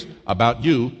hears about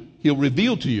you, he'll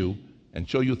reveal to you and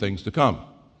show you things to come.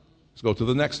 Let's go to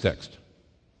the next text.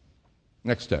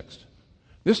 Next text.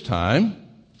 This time,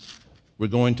 we're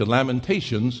going to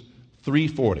Lamentations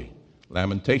 3:40.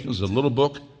 Lamentations is a little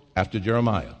book after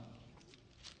Jeremiah.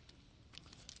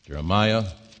 Jeremiah,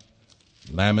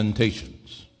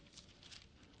 Lamentations.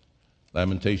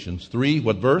 Lamentations 3,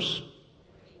 what verse?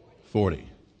 40.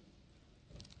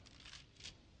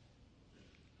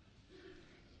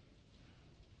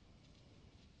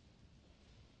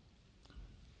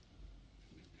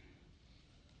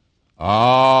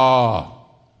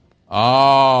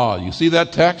 You see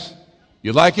that text?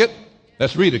 You like it?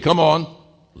 Let's read it. Come on.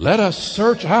 Let us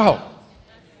search out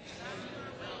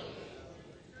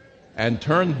and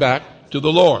turn back to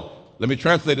the Lord. Let me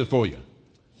translate it for you.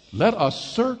 Let us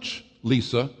search,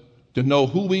 Lisa, to know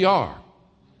who we are.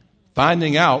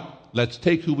 Finding out, let's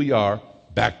take who we are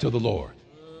back to the Lord.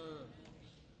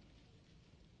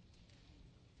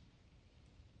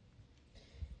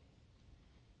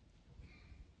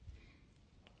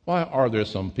 Why are there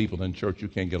some people in church you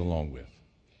can't get along with?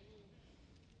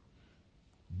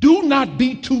 Do not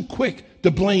be too quick to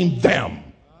blame them.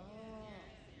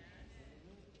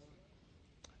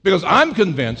 Because I'm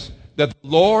convinced that the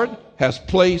Lord has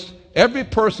placed every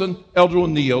person, Elder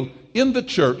O'Neill, in the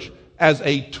church as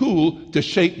a tool to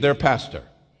shape their pastor.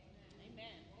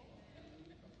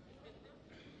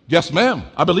 Yes, ma'am.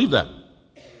 I believe that.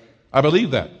 I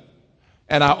believe that.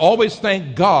 And I always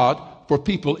thank God for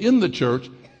people in the church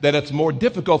that it's more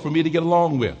difficult for me to get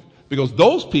along with. Because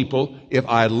those people, if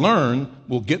I learn,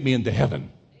 will get me into heaven.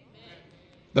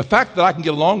 The fact that I can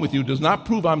get along with you does not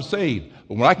prove I'm saved.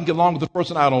 But when I can get along with the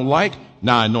person I don't like,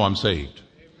 now I know I'm saved.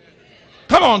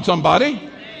 Come on,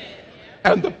 somebody.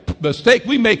 And the mistake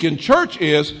we make in church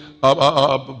is,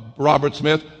 Robert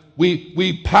Smith,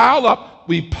 we pile up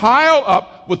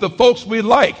with the folks we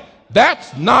like.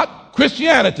 That's not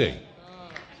Christianity.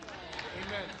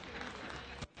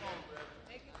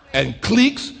 And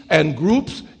cliques and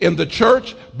groups in the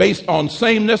church based on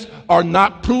sameness are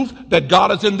not proof that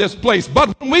God is in this place.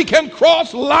 But when we can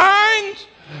cross lines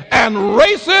and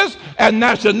races and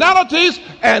nationalities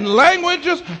and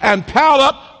languages and pile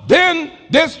up then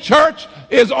this church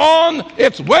is on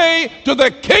its way to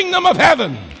the kingdom of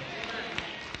heaven.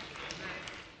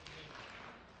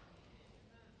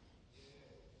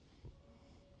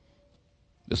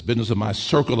 This business of my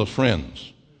circle of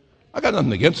friends, I got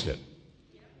nothing against it.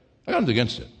 I got nothing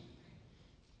against it.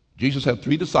 Jesus had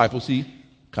 3 disciples he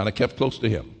kind of kept close to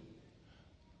him.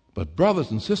 But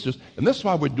brothers and sisters, and that's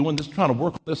why we're doing this, trying to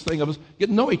work on this thing of us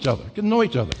getting to know each other, getting to know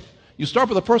each other. You start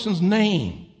with a person's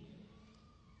name.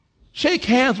 Shake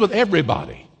hands with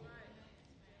everybody.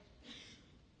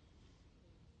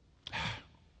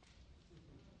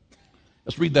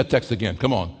 Let's read that text again.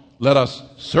 Come on. Let us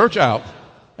search out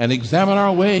and examine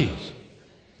our ways.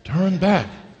 Turn back.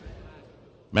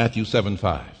 Matthew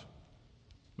 7:5.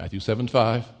 Matthew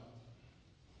 7:5.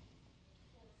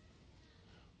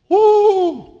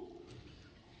 Woo!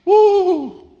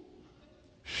 Woo!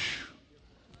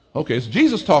 Okay, it's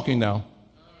Jesus talking now.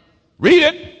 Read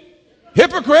it.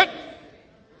 Hypocrite.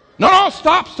 No,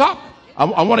 stop.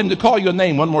 I want him to call you a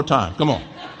name one more time. Come on.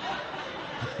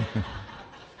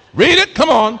 Read it. Come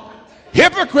on.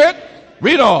 Hypocrite.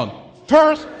 Read on.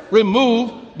 First,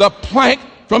 remove the plank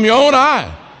from your own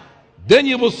eye. Then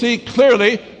you will see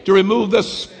clearly to remove the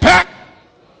speck.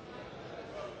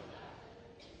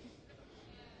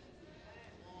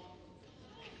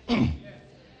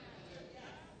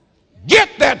 Get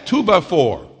that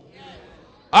 2x4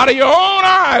 out of your own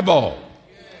eyeball.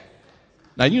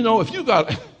 Now, you know, if you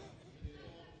got a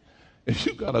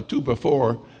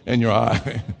 2x4 in your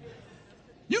eye,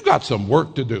 you got some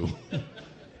work to do.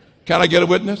 Can I get a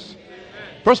witness?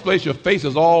 First place, your face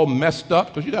is all messed up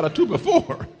because you got a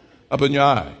 2x4 up in your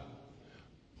eye.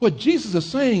 What Jesus is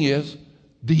saying is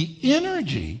the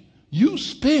energy you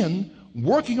spend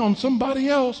working on somebody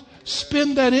else,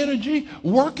 spend that energy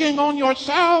working on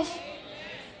yourself.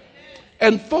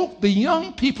 And folk, the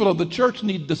young people of the church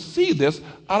need to see this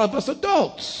out of us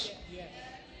adults.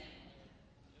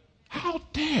 How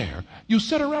dare you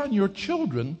sit around your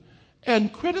children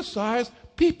and criticize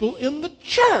people in the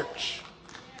church?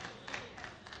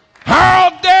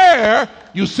 How dare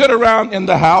you sit around in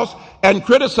the house and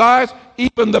criticize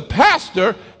even the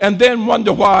pastor and then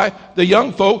wonder why the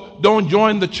young folk don't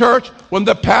join the church when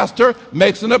the pastor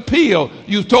makes an appeal.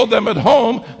 You've told them at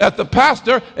home that the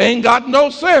pastor ain't got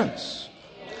no sense.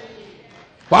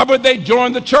 Why would they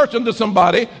join the church under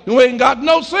somebody who ain't got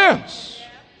no sense?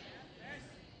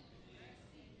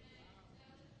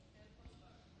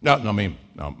 No,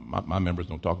 my members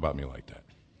don't talk about me like that.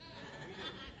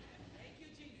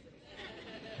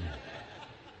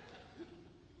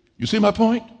 You see my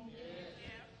point?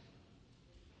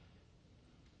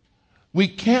 We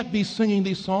can't be singing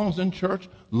these songs in church,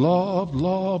 love,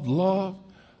 love, love.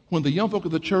 When the young folk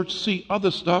of the church see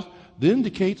other stuff that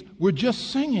indicates we're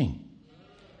just singing.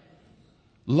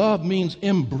 Love means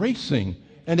embracing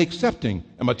and accepting.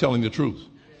 Am I telling the truth?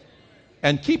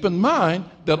 And keep in mind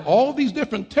that all these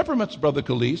different temperaments, Brother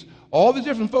Calise, all these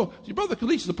different folks. See, Brother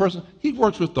Calise is the person, he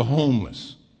works with the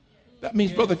homeless. That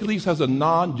means Brother Calise has a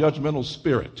non-judgmental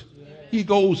spirit. He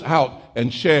goes out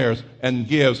and shares and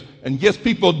gives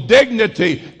people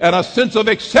dignity and a sense of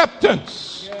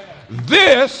acceptance.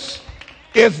 This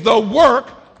is the work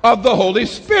of the Holy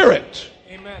Spirit.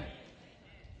 Amen.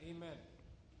 Amen.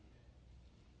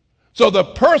 So the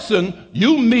person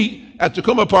you meet at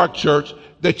Takoma Park Church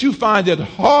that you find it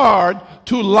hard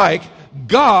to like,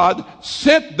 God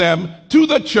sent them to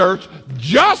the church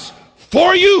just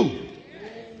for you.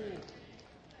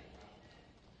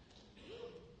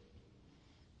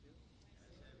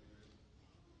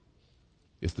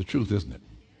 It's the truth, isn't it?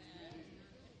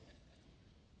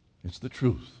 It's the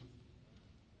truth.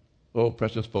 Oh,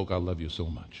 precious folk, I love you so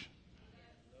much.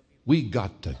 We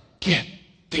got to get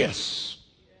this.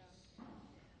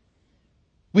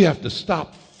 We have to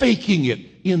stop faking it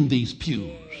in these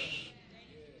pews.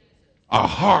 Our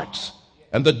hearts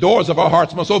and the doors of our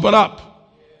hearts must open up.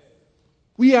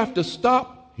 We have to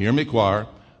stop, hear me choir,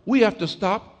 we have to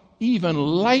stop even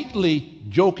lightly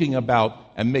joking about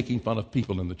and making fun of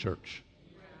people in the church.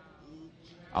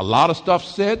 A lot of stuff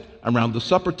said around the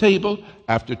supper table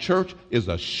after church is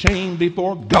a shame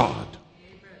before God.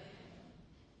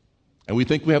 And we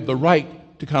think we have the right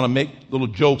to kind of make little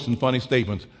jokes and funny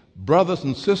statements. Brothers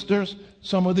and sisters,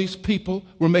 some of these people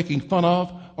we're making fun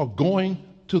of are going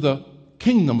to the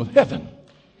kingdom of heaven.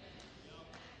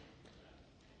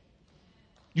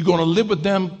 You're going to live with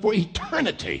them for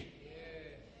eternity.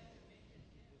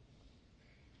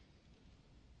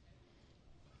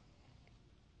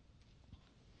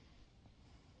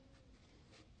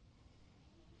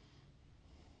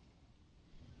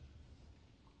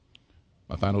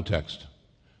 My final text.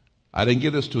 I didn't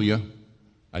give this to you.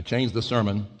 I changed the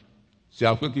sermon. See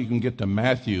how quickly you can get to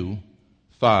Matthew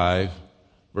 5,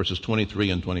 verses 23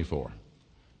 and 24.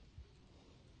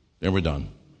 Then we're done.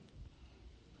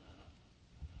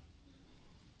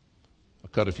 I'll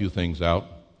cut a few things out.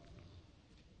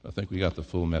 I think we got the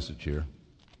full message here.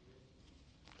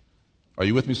 Are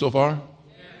you with me so far?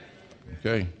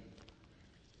 Okay.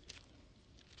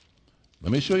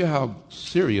 Let me show you how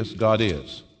serious God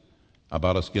is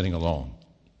about us getting along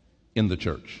in the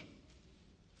church.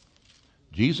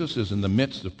 Jesus is in the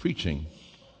midst of preaching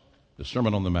the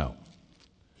Sermon on the Mount.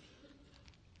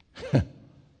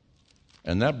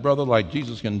 And that brother, like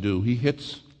Jesus can do, he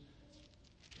gets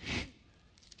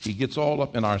all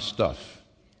up in our stuff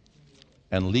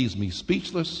and leaves me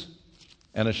speechless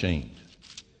and ashamed.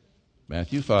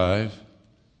 Matthew 5.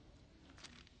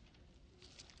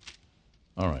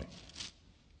 All right.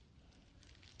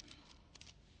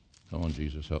 Come on,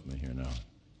 Jesus, help me here now.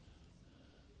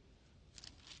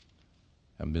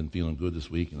 Haven't been feeling good this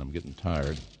week, and I'm getting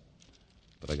tired,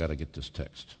 but I got to get this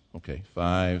text. Okay,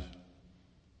 5.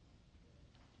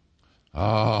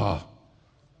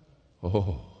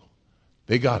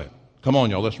 They got it. Come on,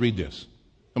 y'all, let's read this.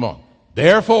 Come on.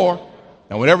 Therefore,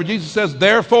 and whenever Jesus says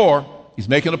therefore, he's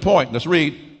making a point. Let's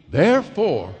read.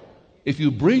 Therefore, if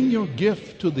you bring your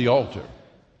gift to the altar,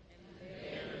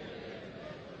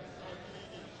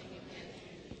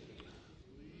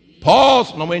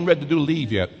 pause. No, we ain't ready to do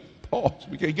leave yet. Pause.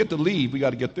 We can't get to leave. We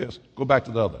got to get this. Go back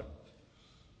to the other.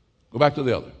 Go back to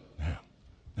the other.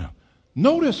 Now,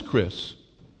 notice, Chris,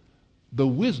 the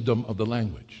wisdom of the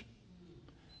language.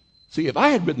 See, if I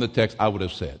had written the text, I would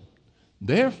have said,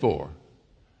 therefore,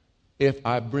 if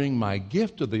I bring my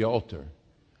gift to the altar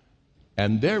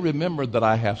and there remember that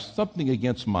I have something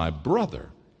against my brother,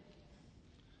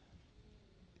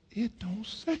 it don't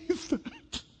say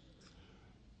that.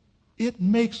 It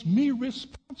makes me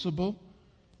responsible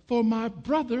for my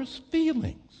brother's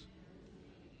feelings.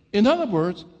 In other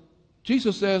words,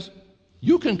 Jesus says,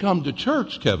 you can come to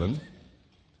church, Kevin,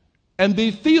 and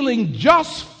be feeling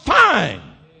just fine.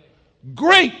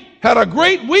 Great, had a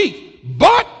great week,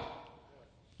 but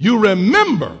you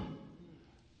remember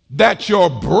that your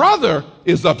brother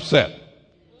is upset.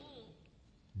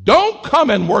 Don't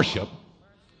come and worship.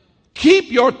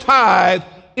 Keep your tithe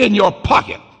in your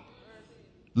pocket.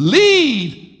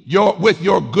 Leave with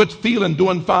your good feeling,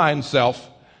 doing fine self,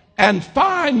 and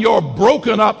find your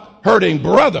broken up, hurting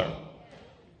brother.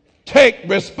 Take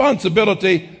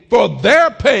responsibility for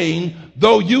their pain,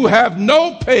 though you have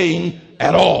no pain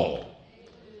at all.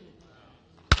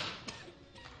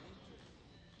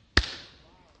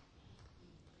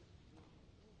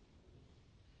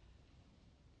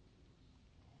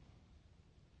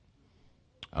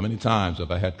 How many times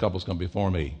have I had couples come before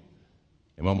me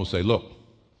and one will say, look,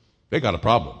 they got a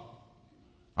problem.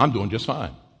 I'm doing just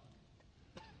fine.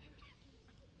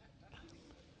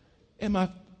 And my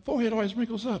forehead always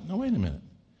wrinkles up. No, wait a minute.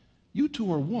 You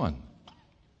two are one.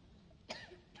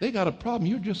 They got a problem.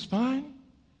 You're just fine.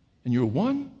 And you're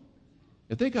one.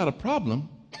 If they got a problem,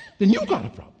 then you got a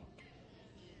problem.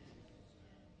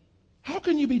 How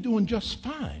can you be doing just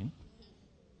fine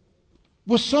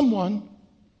with someone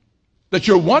that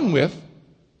you're one with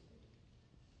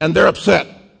and they're upset?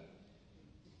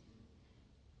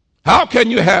 How can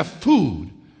you have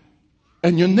food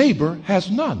and your neighbor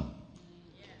has none?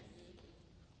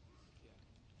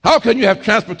 How can you have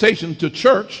transportation to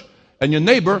church and your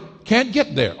neighbor can't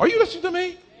get there? Are you listening to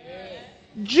me? Yes.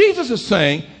 Jesus is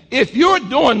saying, if you're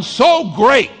doing so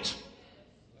great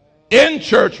in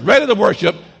church, ready to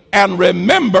worship, and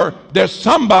remember there's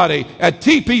somebody at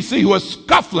TPC who is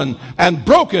scuffling and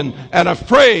broken and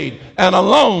afraid and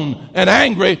alone and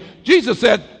angry, Jesus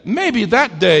said, maybe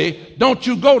that day don't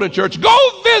you go to church.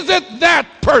 Go visit that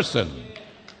person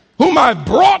whom I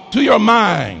brought to your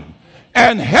mind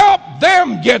and help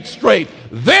them get straight.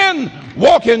 Then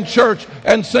walk in church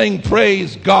and sing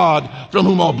praise God from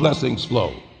whom all blessings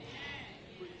flow.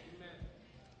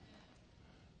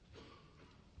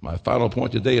 My final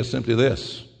point today is simply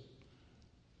this.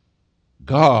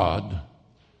 God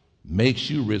makes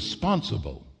you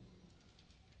responsible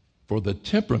for the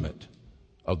temperament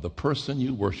of the person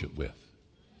you worship with.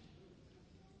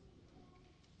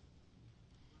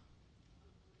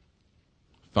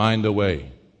 Find a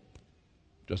way,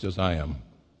 just as I am.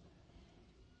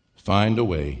 Find a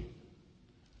way.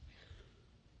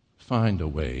 Find a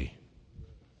way.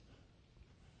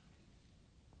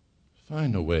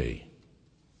 Find a way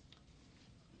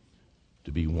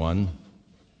to be one.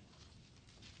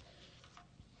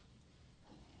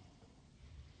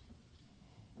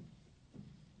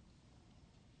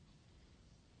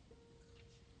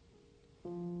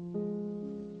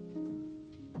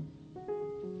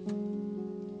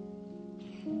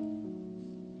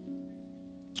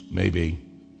 Maybe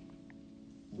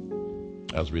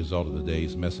as a result of the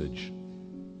day's message,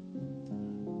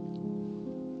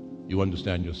 you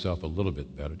understand yourself a little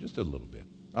bit better, just a little bit,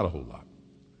 not a whole lot.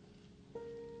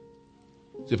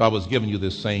 See, if I was giving you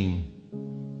this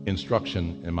same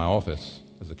instruction in my office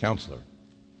as a counselor,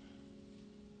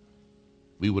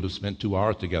 we would have spent 2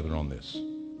 hours together on this,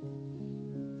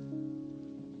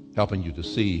 helping you to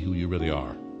see who you really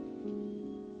are,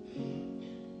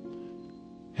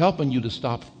 helping you to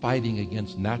stop fighting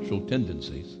against natural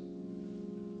tendencies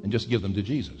and just give them to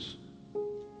Jesus.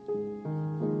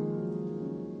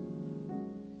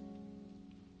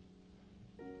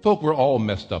 Folk, we're all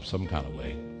messed up some kind of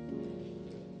way.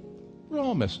 We're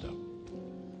all messed up.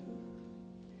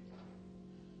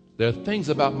 There are things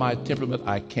about my temperament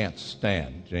I can't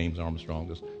stand, James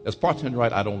Armstrong. There's parts of Henry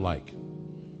Wright I don't like.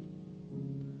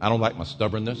 I don't like my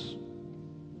stubbornness.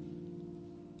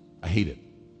 I hate it.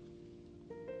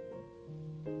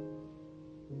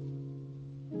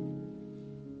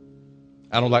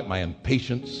 I don't like my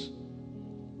impatience.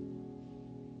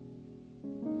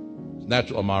 It's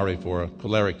natural, Amari, for a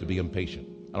choleric to be impatient.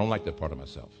 I don't like that part of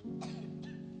myself.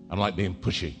 I don't like being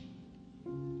pushy.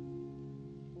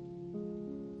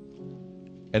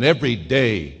 And every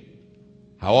day,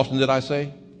 how often did I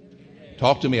say?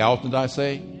 Talk to me, how often did I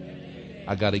say?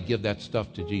 I got to give that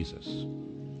stuff to Jesus.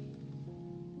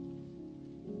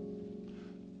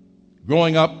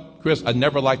 Growing up, Chris, I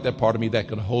never liked that part of me that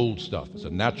can hold stuff. It's a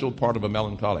natural part of a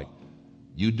melancholic.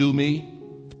 You do me,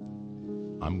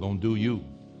 I'm going to do you.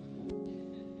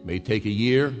 May take a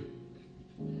year,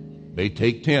 may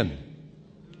take 10.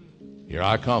 Here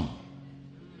I come.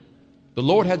 The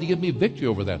Lord had to give me victory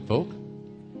over that, folk.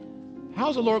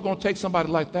 How's the Lord going to take somebody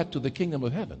like that to the kingdom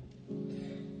of heaven?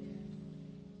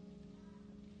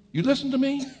 You listen to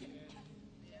me?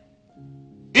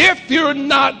 If you're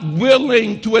not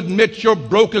willing to admit your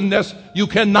brokenness, you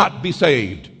cannot be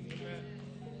saved.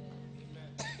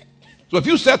 So if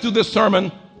you sat through this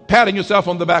sermon patting yourself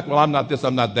on the back, well, I'm not this,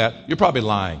 I'm not that, you're probably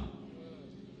lying.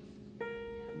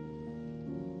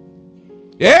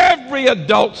 Every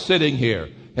adult sitting here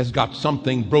has got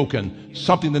something broken,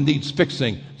 something that needs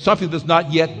fixing, something that's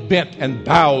not yet bent and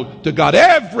bowed to God.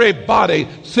 Everybody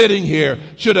sitting here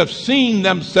should have seen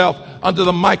themselves under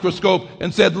the microscope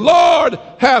and said, Lord,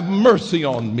 have mercy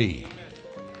on me.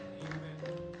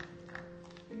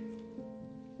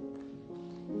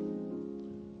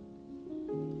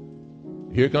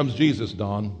 Here comes Jesus,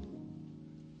 Don.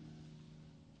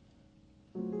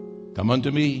 Come unto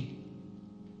me,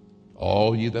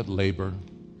 all ye that labor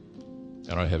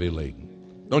and are heavy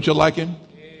laden. Don't you like him?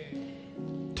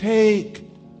 Take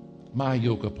my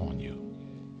yoke upon you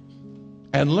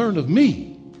and learn of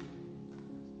me,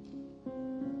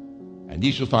 and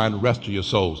ye shall find rest to your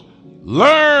souls.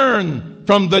 Learn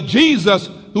from the Jesus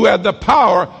who had the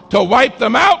power to wipe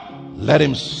them out. Let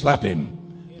him slap him.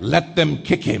 Let them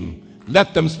kick him.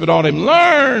 Let them spit on him.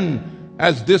 Learn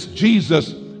as this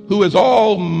Jesus who is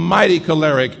almighty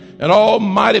choleric and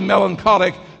almighty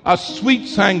melancholic, a sweet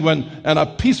sanguine and a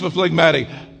peaceful phlegmatic.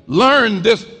 Learn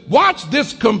this. Watch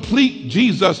this complete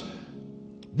Jesus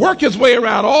work his way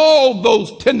around all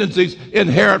those tendencies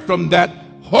inherent from that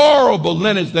horrible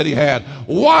lineage that he had.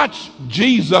 Watch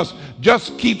Jesus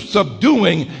just keep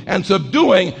subduing and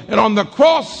subduing. And on the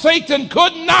cross, Satan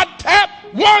could not tap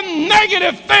one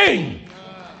negative thing.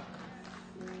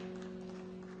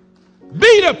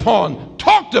 Beat upon,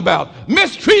 talked about,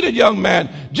 mistreated young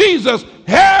man. Jesus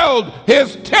held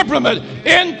his temperament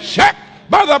in check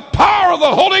by the power of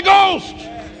the Holy Ghost.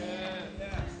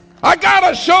 I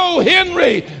gotta show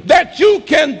Henry that you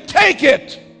can take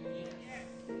it.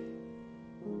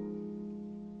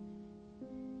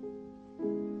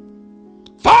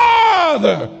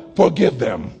 Father, forgive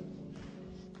them.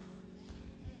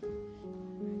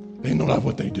 They know not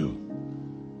what they do.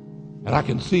 And I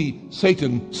can see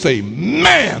Satan say,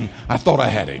 man, I thought I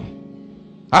had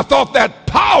him. I thought that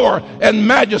power and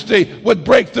majesty would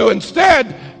break through.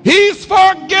 Instead, he's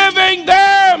forgiving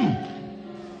them.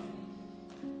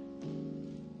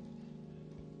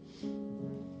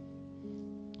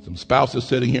 Some spouses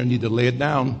sitting here need to lay it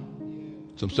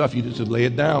down. Some stuff you just lay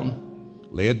it down.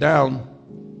 Lay it down.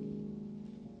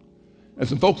 And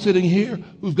some folks sitting here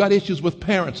who've got issues with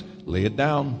parents, lay it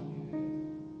down.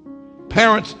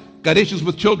 Parents got issues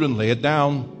with children, lay it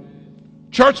down.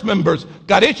 Church members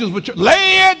got issues with children,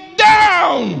 lay it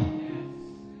down.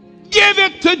 Give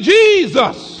it to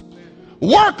Jesus.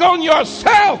 Work on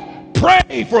yourself.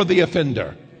 Pray for the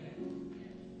offender.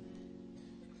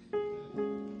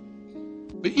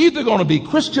 We're either going to be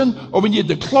Christian or we need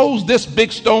to close this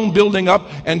big stone building up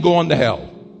and go on to hell.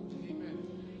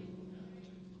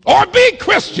 Or be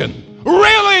Christian Christian.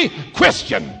 Really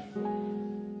Christian.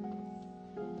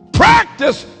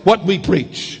 Practice what we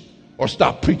preach or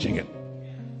stop preaching it.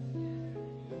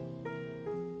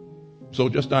 So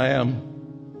just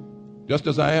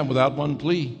as I am without one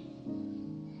plea.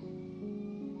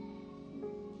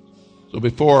 So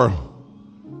before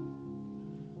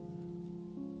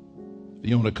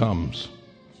Fiona comes,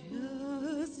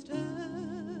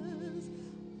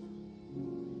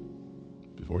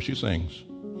 before she sings,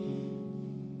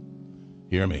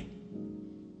 hear me.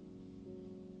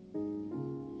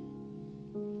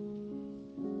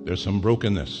 There's some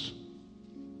brokenness.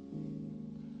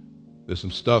 There's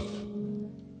some stuff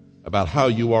about how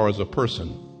you are as a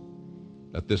person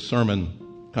that this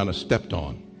sermon kind of stepped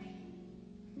on.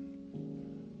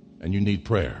 And you need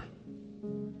prayer.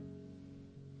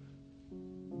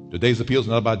 Today's appeal is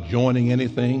not about joining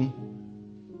anything.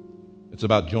 It's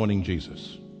about joining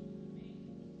Jesus.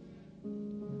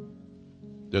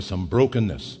 There's some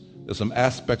brokenness. There's some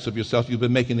aspects of yourself you've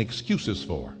been making excuses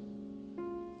for.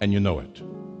 And you know it.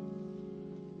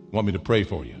 Want me to pray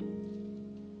for you?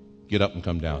 Get up and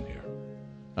come down here.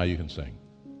 Now you can sing.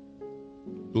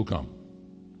 Who'll come?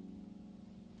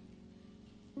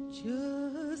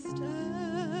 Just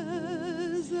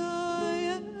as I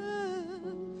am,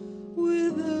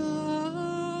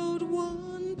 without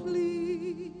one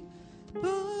plea,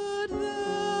 but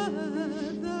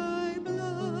that thy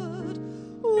blood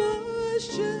was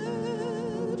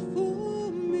shed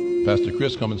for me. Pastor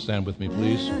Chris, come and stand with me,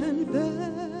 please. And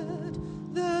that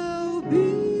thou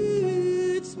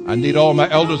bidst me. I need all my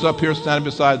elders up here standing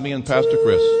beside me and Pastor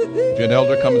Chris. If you're an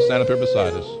elder, come and stand up here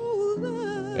beside us.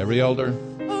 Every elder.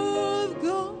 Of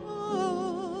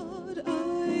God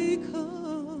I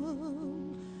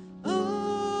come,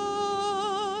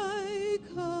 I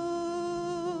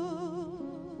come.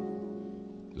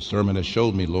 The sermon has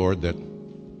showed me, Lord, that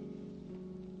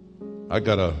I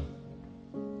got a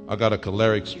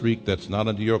choleric streak that's not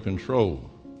under your control.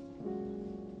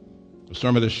 The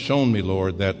sermon has shown me,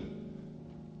 Lord, that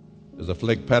there's a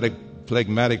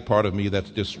phlegmatic part of me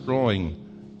that's destroying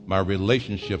my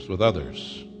relationships with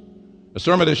others. The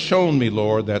sermon has shown me,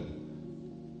 Lord, that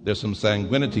there's some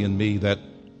sanguinity in me that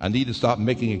I need to stop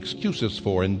making excuses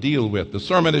for and deal with. The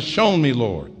sermon has shown me,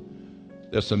 Lord,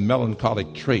 there's some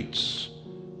melancholic traits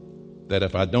that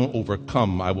if I don't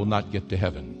overcome, I will not get to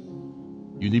heaven.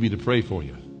 You need me to pray for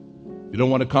you. You don't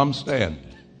want to come? Stand.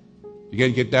 You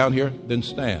can't get down here? Then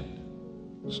stand.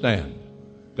 Stand.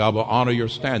 God will honor your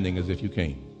standing as if you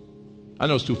came. I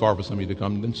know it's too far for some of you to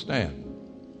come. Then stand.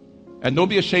 And don't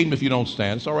be ashamed if you don't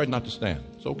stand. It's all right not to stand.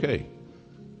 It's okay.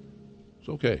 It's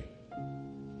okay.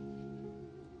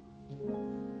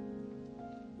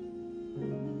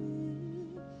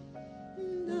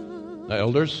 Now,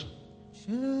 elders,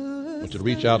 I want you to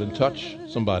reach out and touch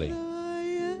somebody.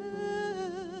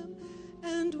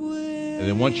 And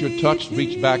then once you're touched,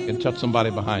 reach back and touch somebody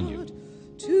behind you.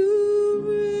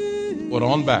 Put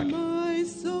on back.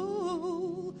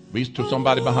 Reach to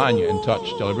somebody behind you and touch.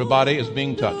 Till everybody is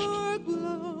being touched.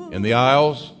 In the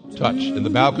aisles, touch. In the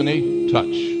balcony, touch.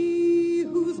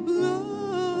 Whose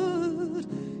blood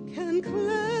can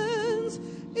cleanse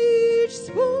each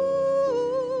spot,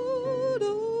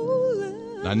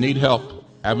 oh, I need help.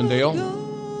 Avondale,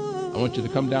 I want you to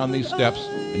come down these steps,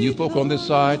 and you folk on this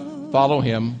side, follow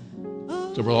him,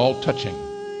 so we're all touching.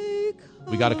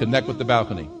 We got to connect with the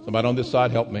balcony. Somebody on this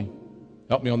side, help me.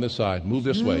 Help me on this side. Move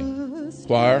this way.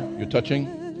 Choir, you're touching.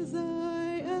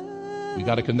 We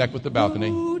got to connect with the balcony.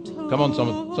 Come on,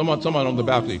 someone on the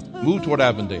balcony. Move toward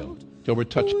Avondale till we're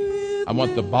touching. I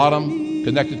want the bottom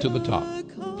connected to the top.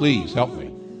 Please help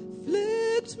me.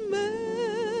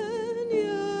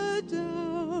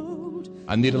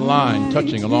 I need a line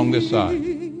touching along this side.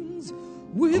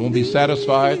 I won't be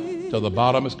satisfied till the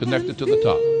bottom is connected to the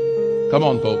top. Come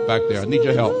on, folk, back there. I need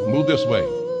your help. Move this way.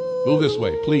 Move this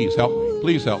way. Please help me.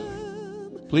 Please help me.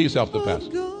 Please help the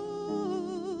pastor.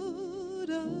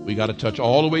 We got to touch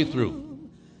all the way through.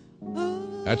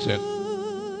 That's it.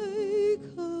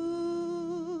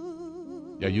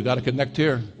 Yeah, you got to connect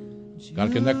here. Got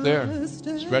to connect there.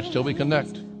 Stretch till we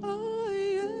connect.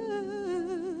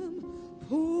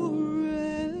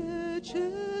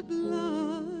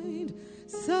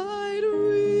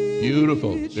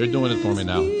 Beautiful. They're doing it for me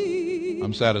now.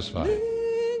 I'm satisfied.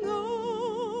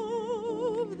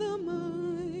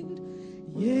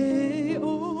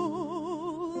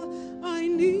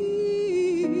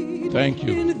 Thank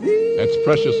you. That's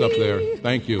precious up there.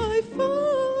 Thank you.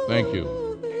 Thank you.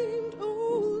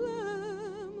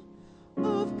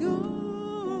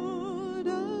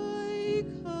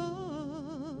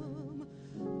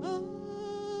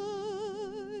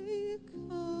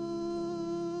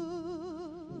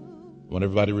 want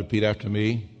everybody to repeat after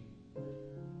me.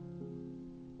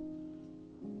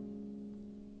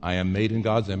 I am made in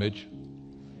God's image,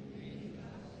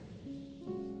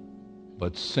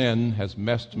 but sin has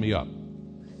messed me up.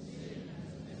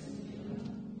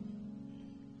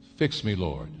 Fix me,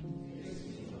 Lord.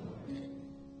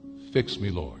 Fix me,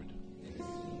 Lord.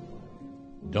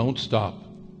 Don't stop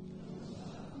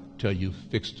till you've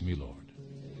fixed me, Lord.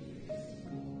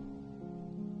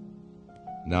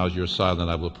 Now as you're silent,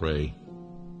 I will pray.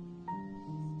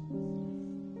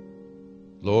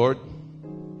 Lord,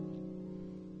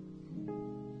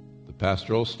 the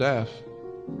pastoral staff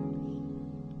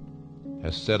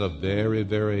has set a very,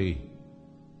 very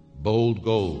bold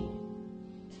goal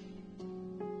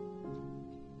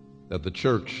that the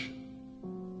church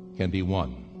can be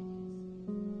one.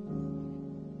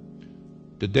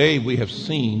 Today we have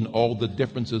seen all the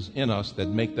differences in us that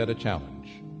make that a challenge.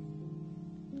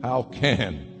 How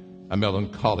can a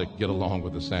melancholic get along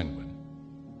with a sanguine?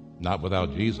 Not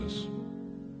without Jesus.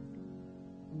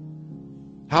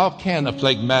 How can a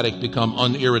phlegmatic become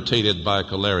unirritated by a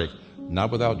choleric?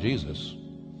 Not without Jesus.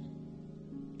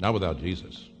 Not without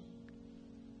Jesus.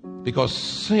 Because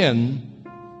sin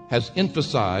has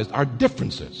emphasized our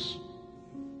differences.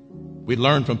 We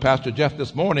learned from Pastor Jeff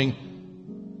this morning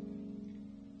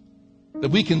that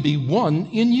we can be one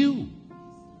in you.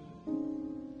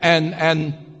 And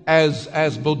as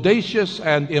bodacious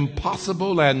and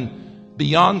impossible and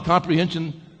beyond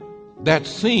comprehension that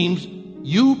seems,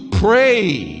 you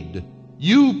prayed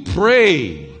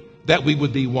that we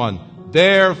would be one.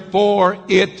 Therefore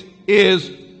it is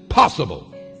possible.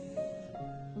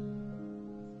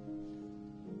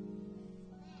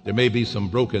 There may be some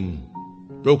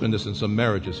brokenness in some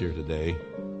marriages here today.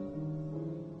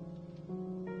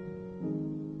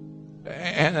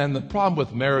 And the problem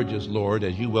with marriages, Lord,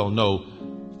 as you well know,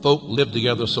 folk live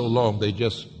together so long they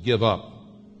just give up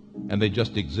and they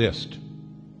just exist.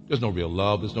 There's no real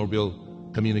love. There's no real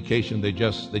communication. They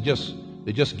just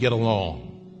get along.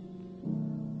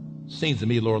 Seems to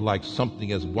me, Lord, like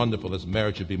something as wonderful as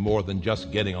marriage should be more than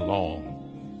just getting along.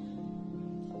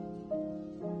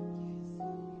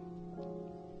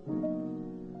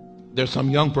 There's some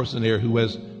young person here who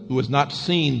has not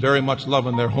seen very much love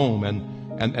in their home,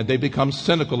 and they become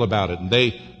cynical about it, and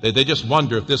they just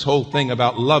wonder if this whole thing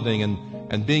about loving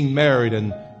and being married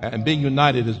and being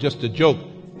united is just a joke.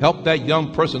 Help that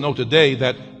young person know today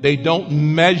that they don't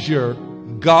measure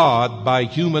God by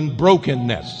human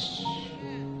brokenness.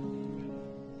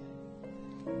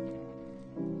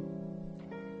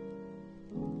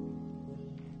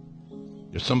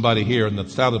 There's somebody here in the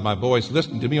sound of my voice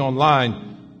listening to me online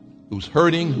who's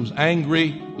hurting, who's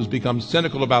angry, who's become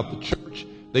cynical about the church.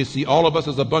 They see all of us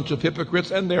as a bunch of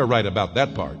hypocrites, and they're right about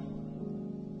that part.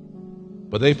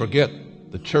 But they forget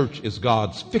the church is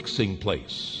God's fixing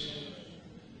place.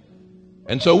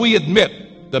 And so we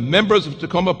admit, the members of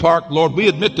Takoma Park, Lord, we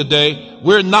admit today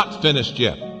we're not finished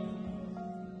yet.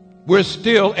 We're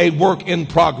still a work in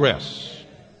progress.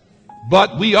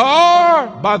 But we are,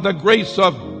 by the grace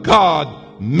of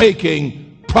God,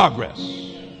 making progress.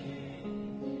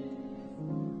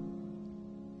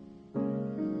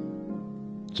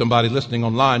 Somebody listening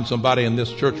online, somebody in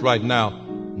this church right now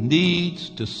needs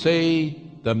to say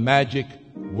the magic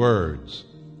words,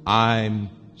 I'm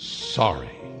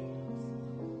sorry.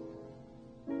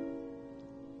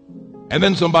 And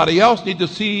then somebody else needs to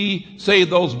say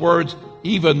those words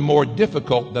even more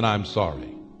difficult than I'm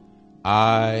sorry.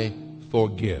 I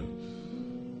forgive.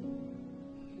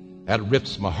 That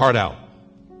rips my heart out.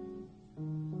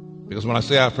 Because when I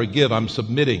say I forgive, I'm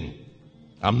submitting.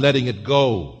 I'm letting it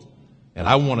go. And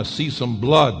I want to see some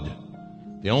blood.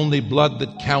 The only blood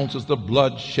that counts is the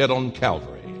blood shed on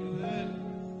Calvary.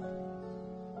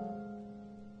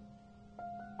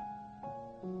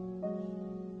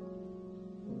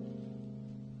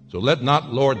 So let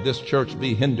not, Lord, this church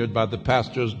be hindered by the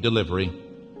pastor's delivery,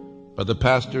 by the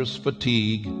pastor's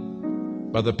fatigue,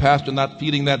 by the pastor not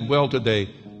feeling that well today.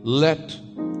 Let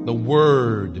the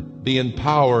word be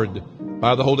empowered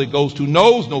by the Holy Ghost, who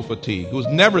knows no fatigue, who's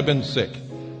never been sick.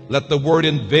 Let the word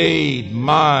invade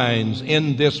minds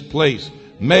in this place.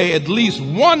 May at least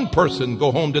one person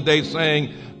go home today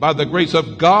saying, by the grace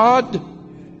of God,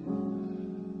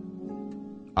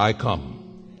 I come.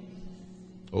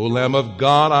 O Lamb of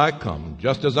God, I come,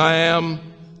 just as I am,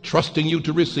 trusting you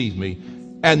to receive me,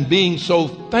 and being so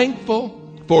thankful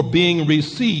for being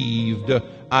received,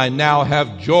 I now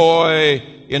have joy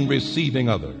in receiving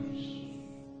others.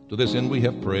 To this end we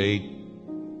have prayed.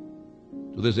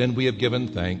 To this end we have given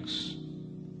thanks.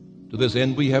 To this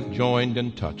end we have joined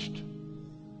and touched.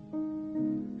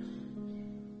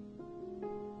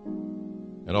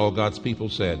 And all God's people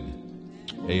said,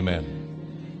 amen.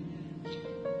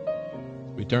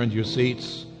 Return to your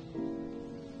seats.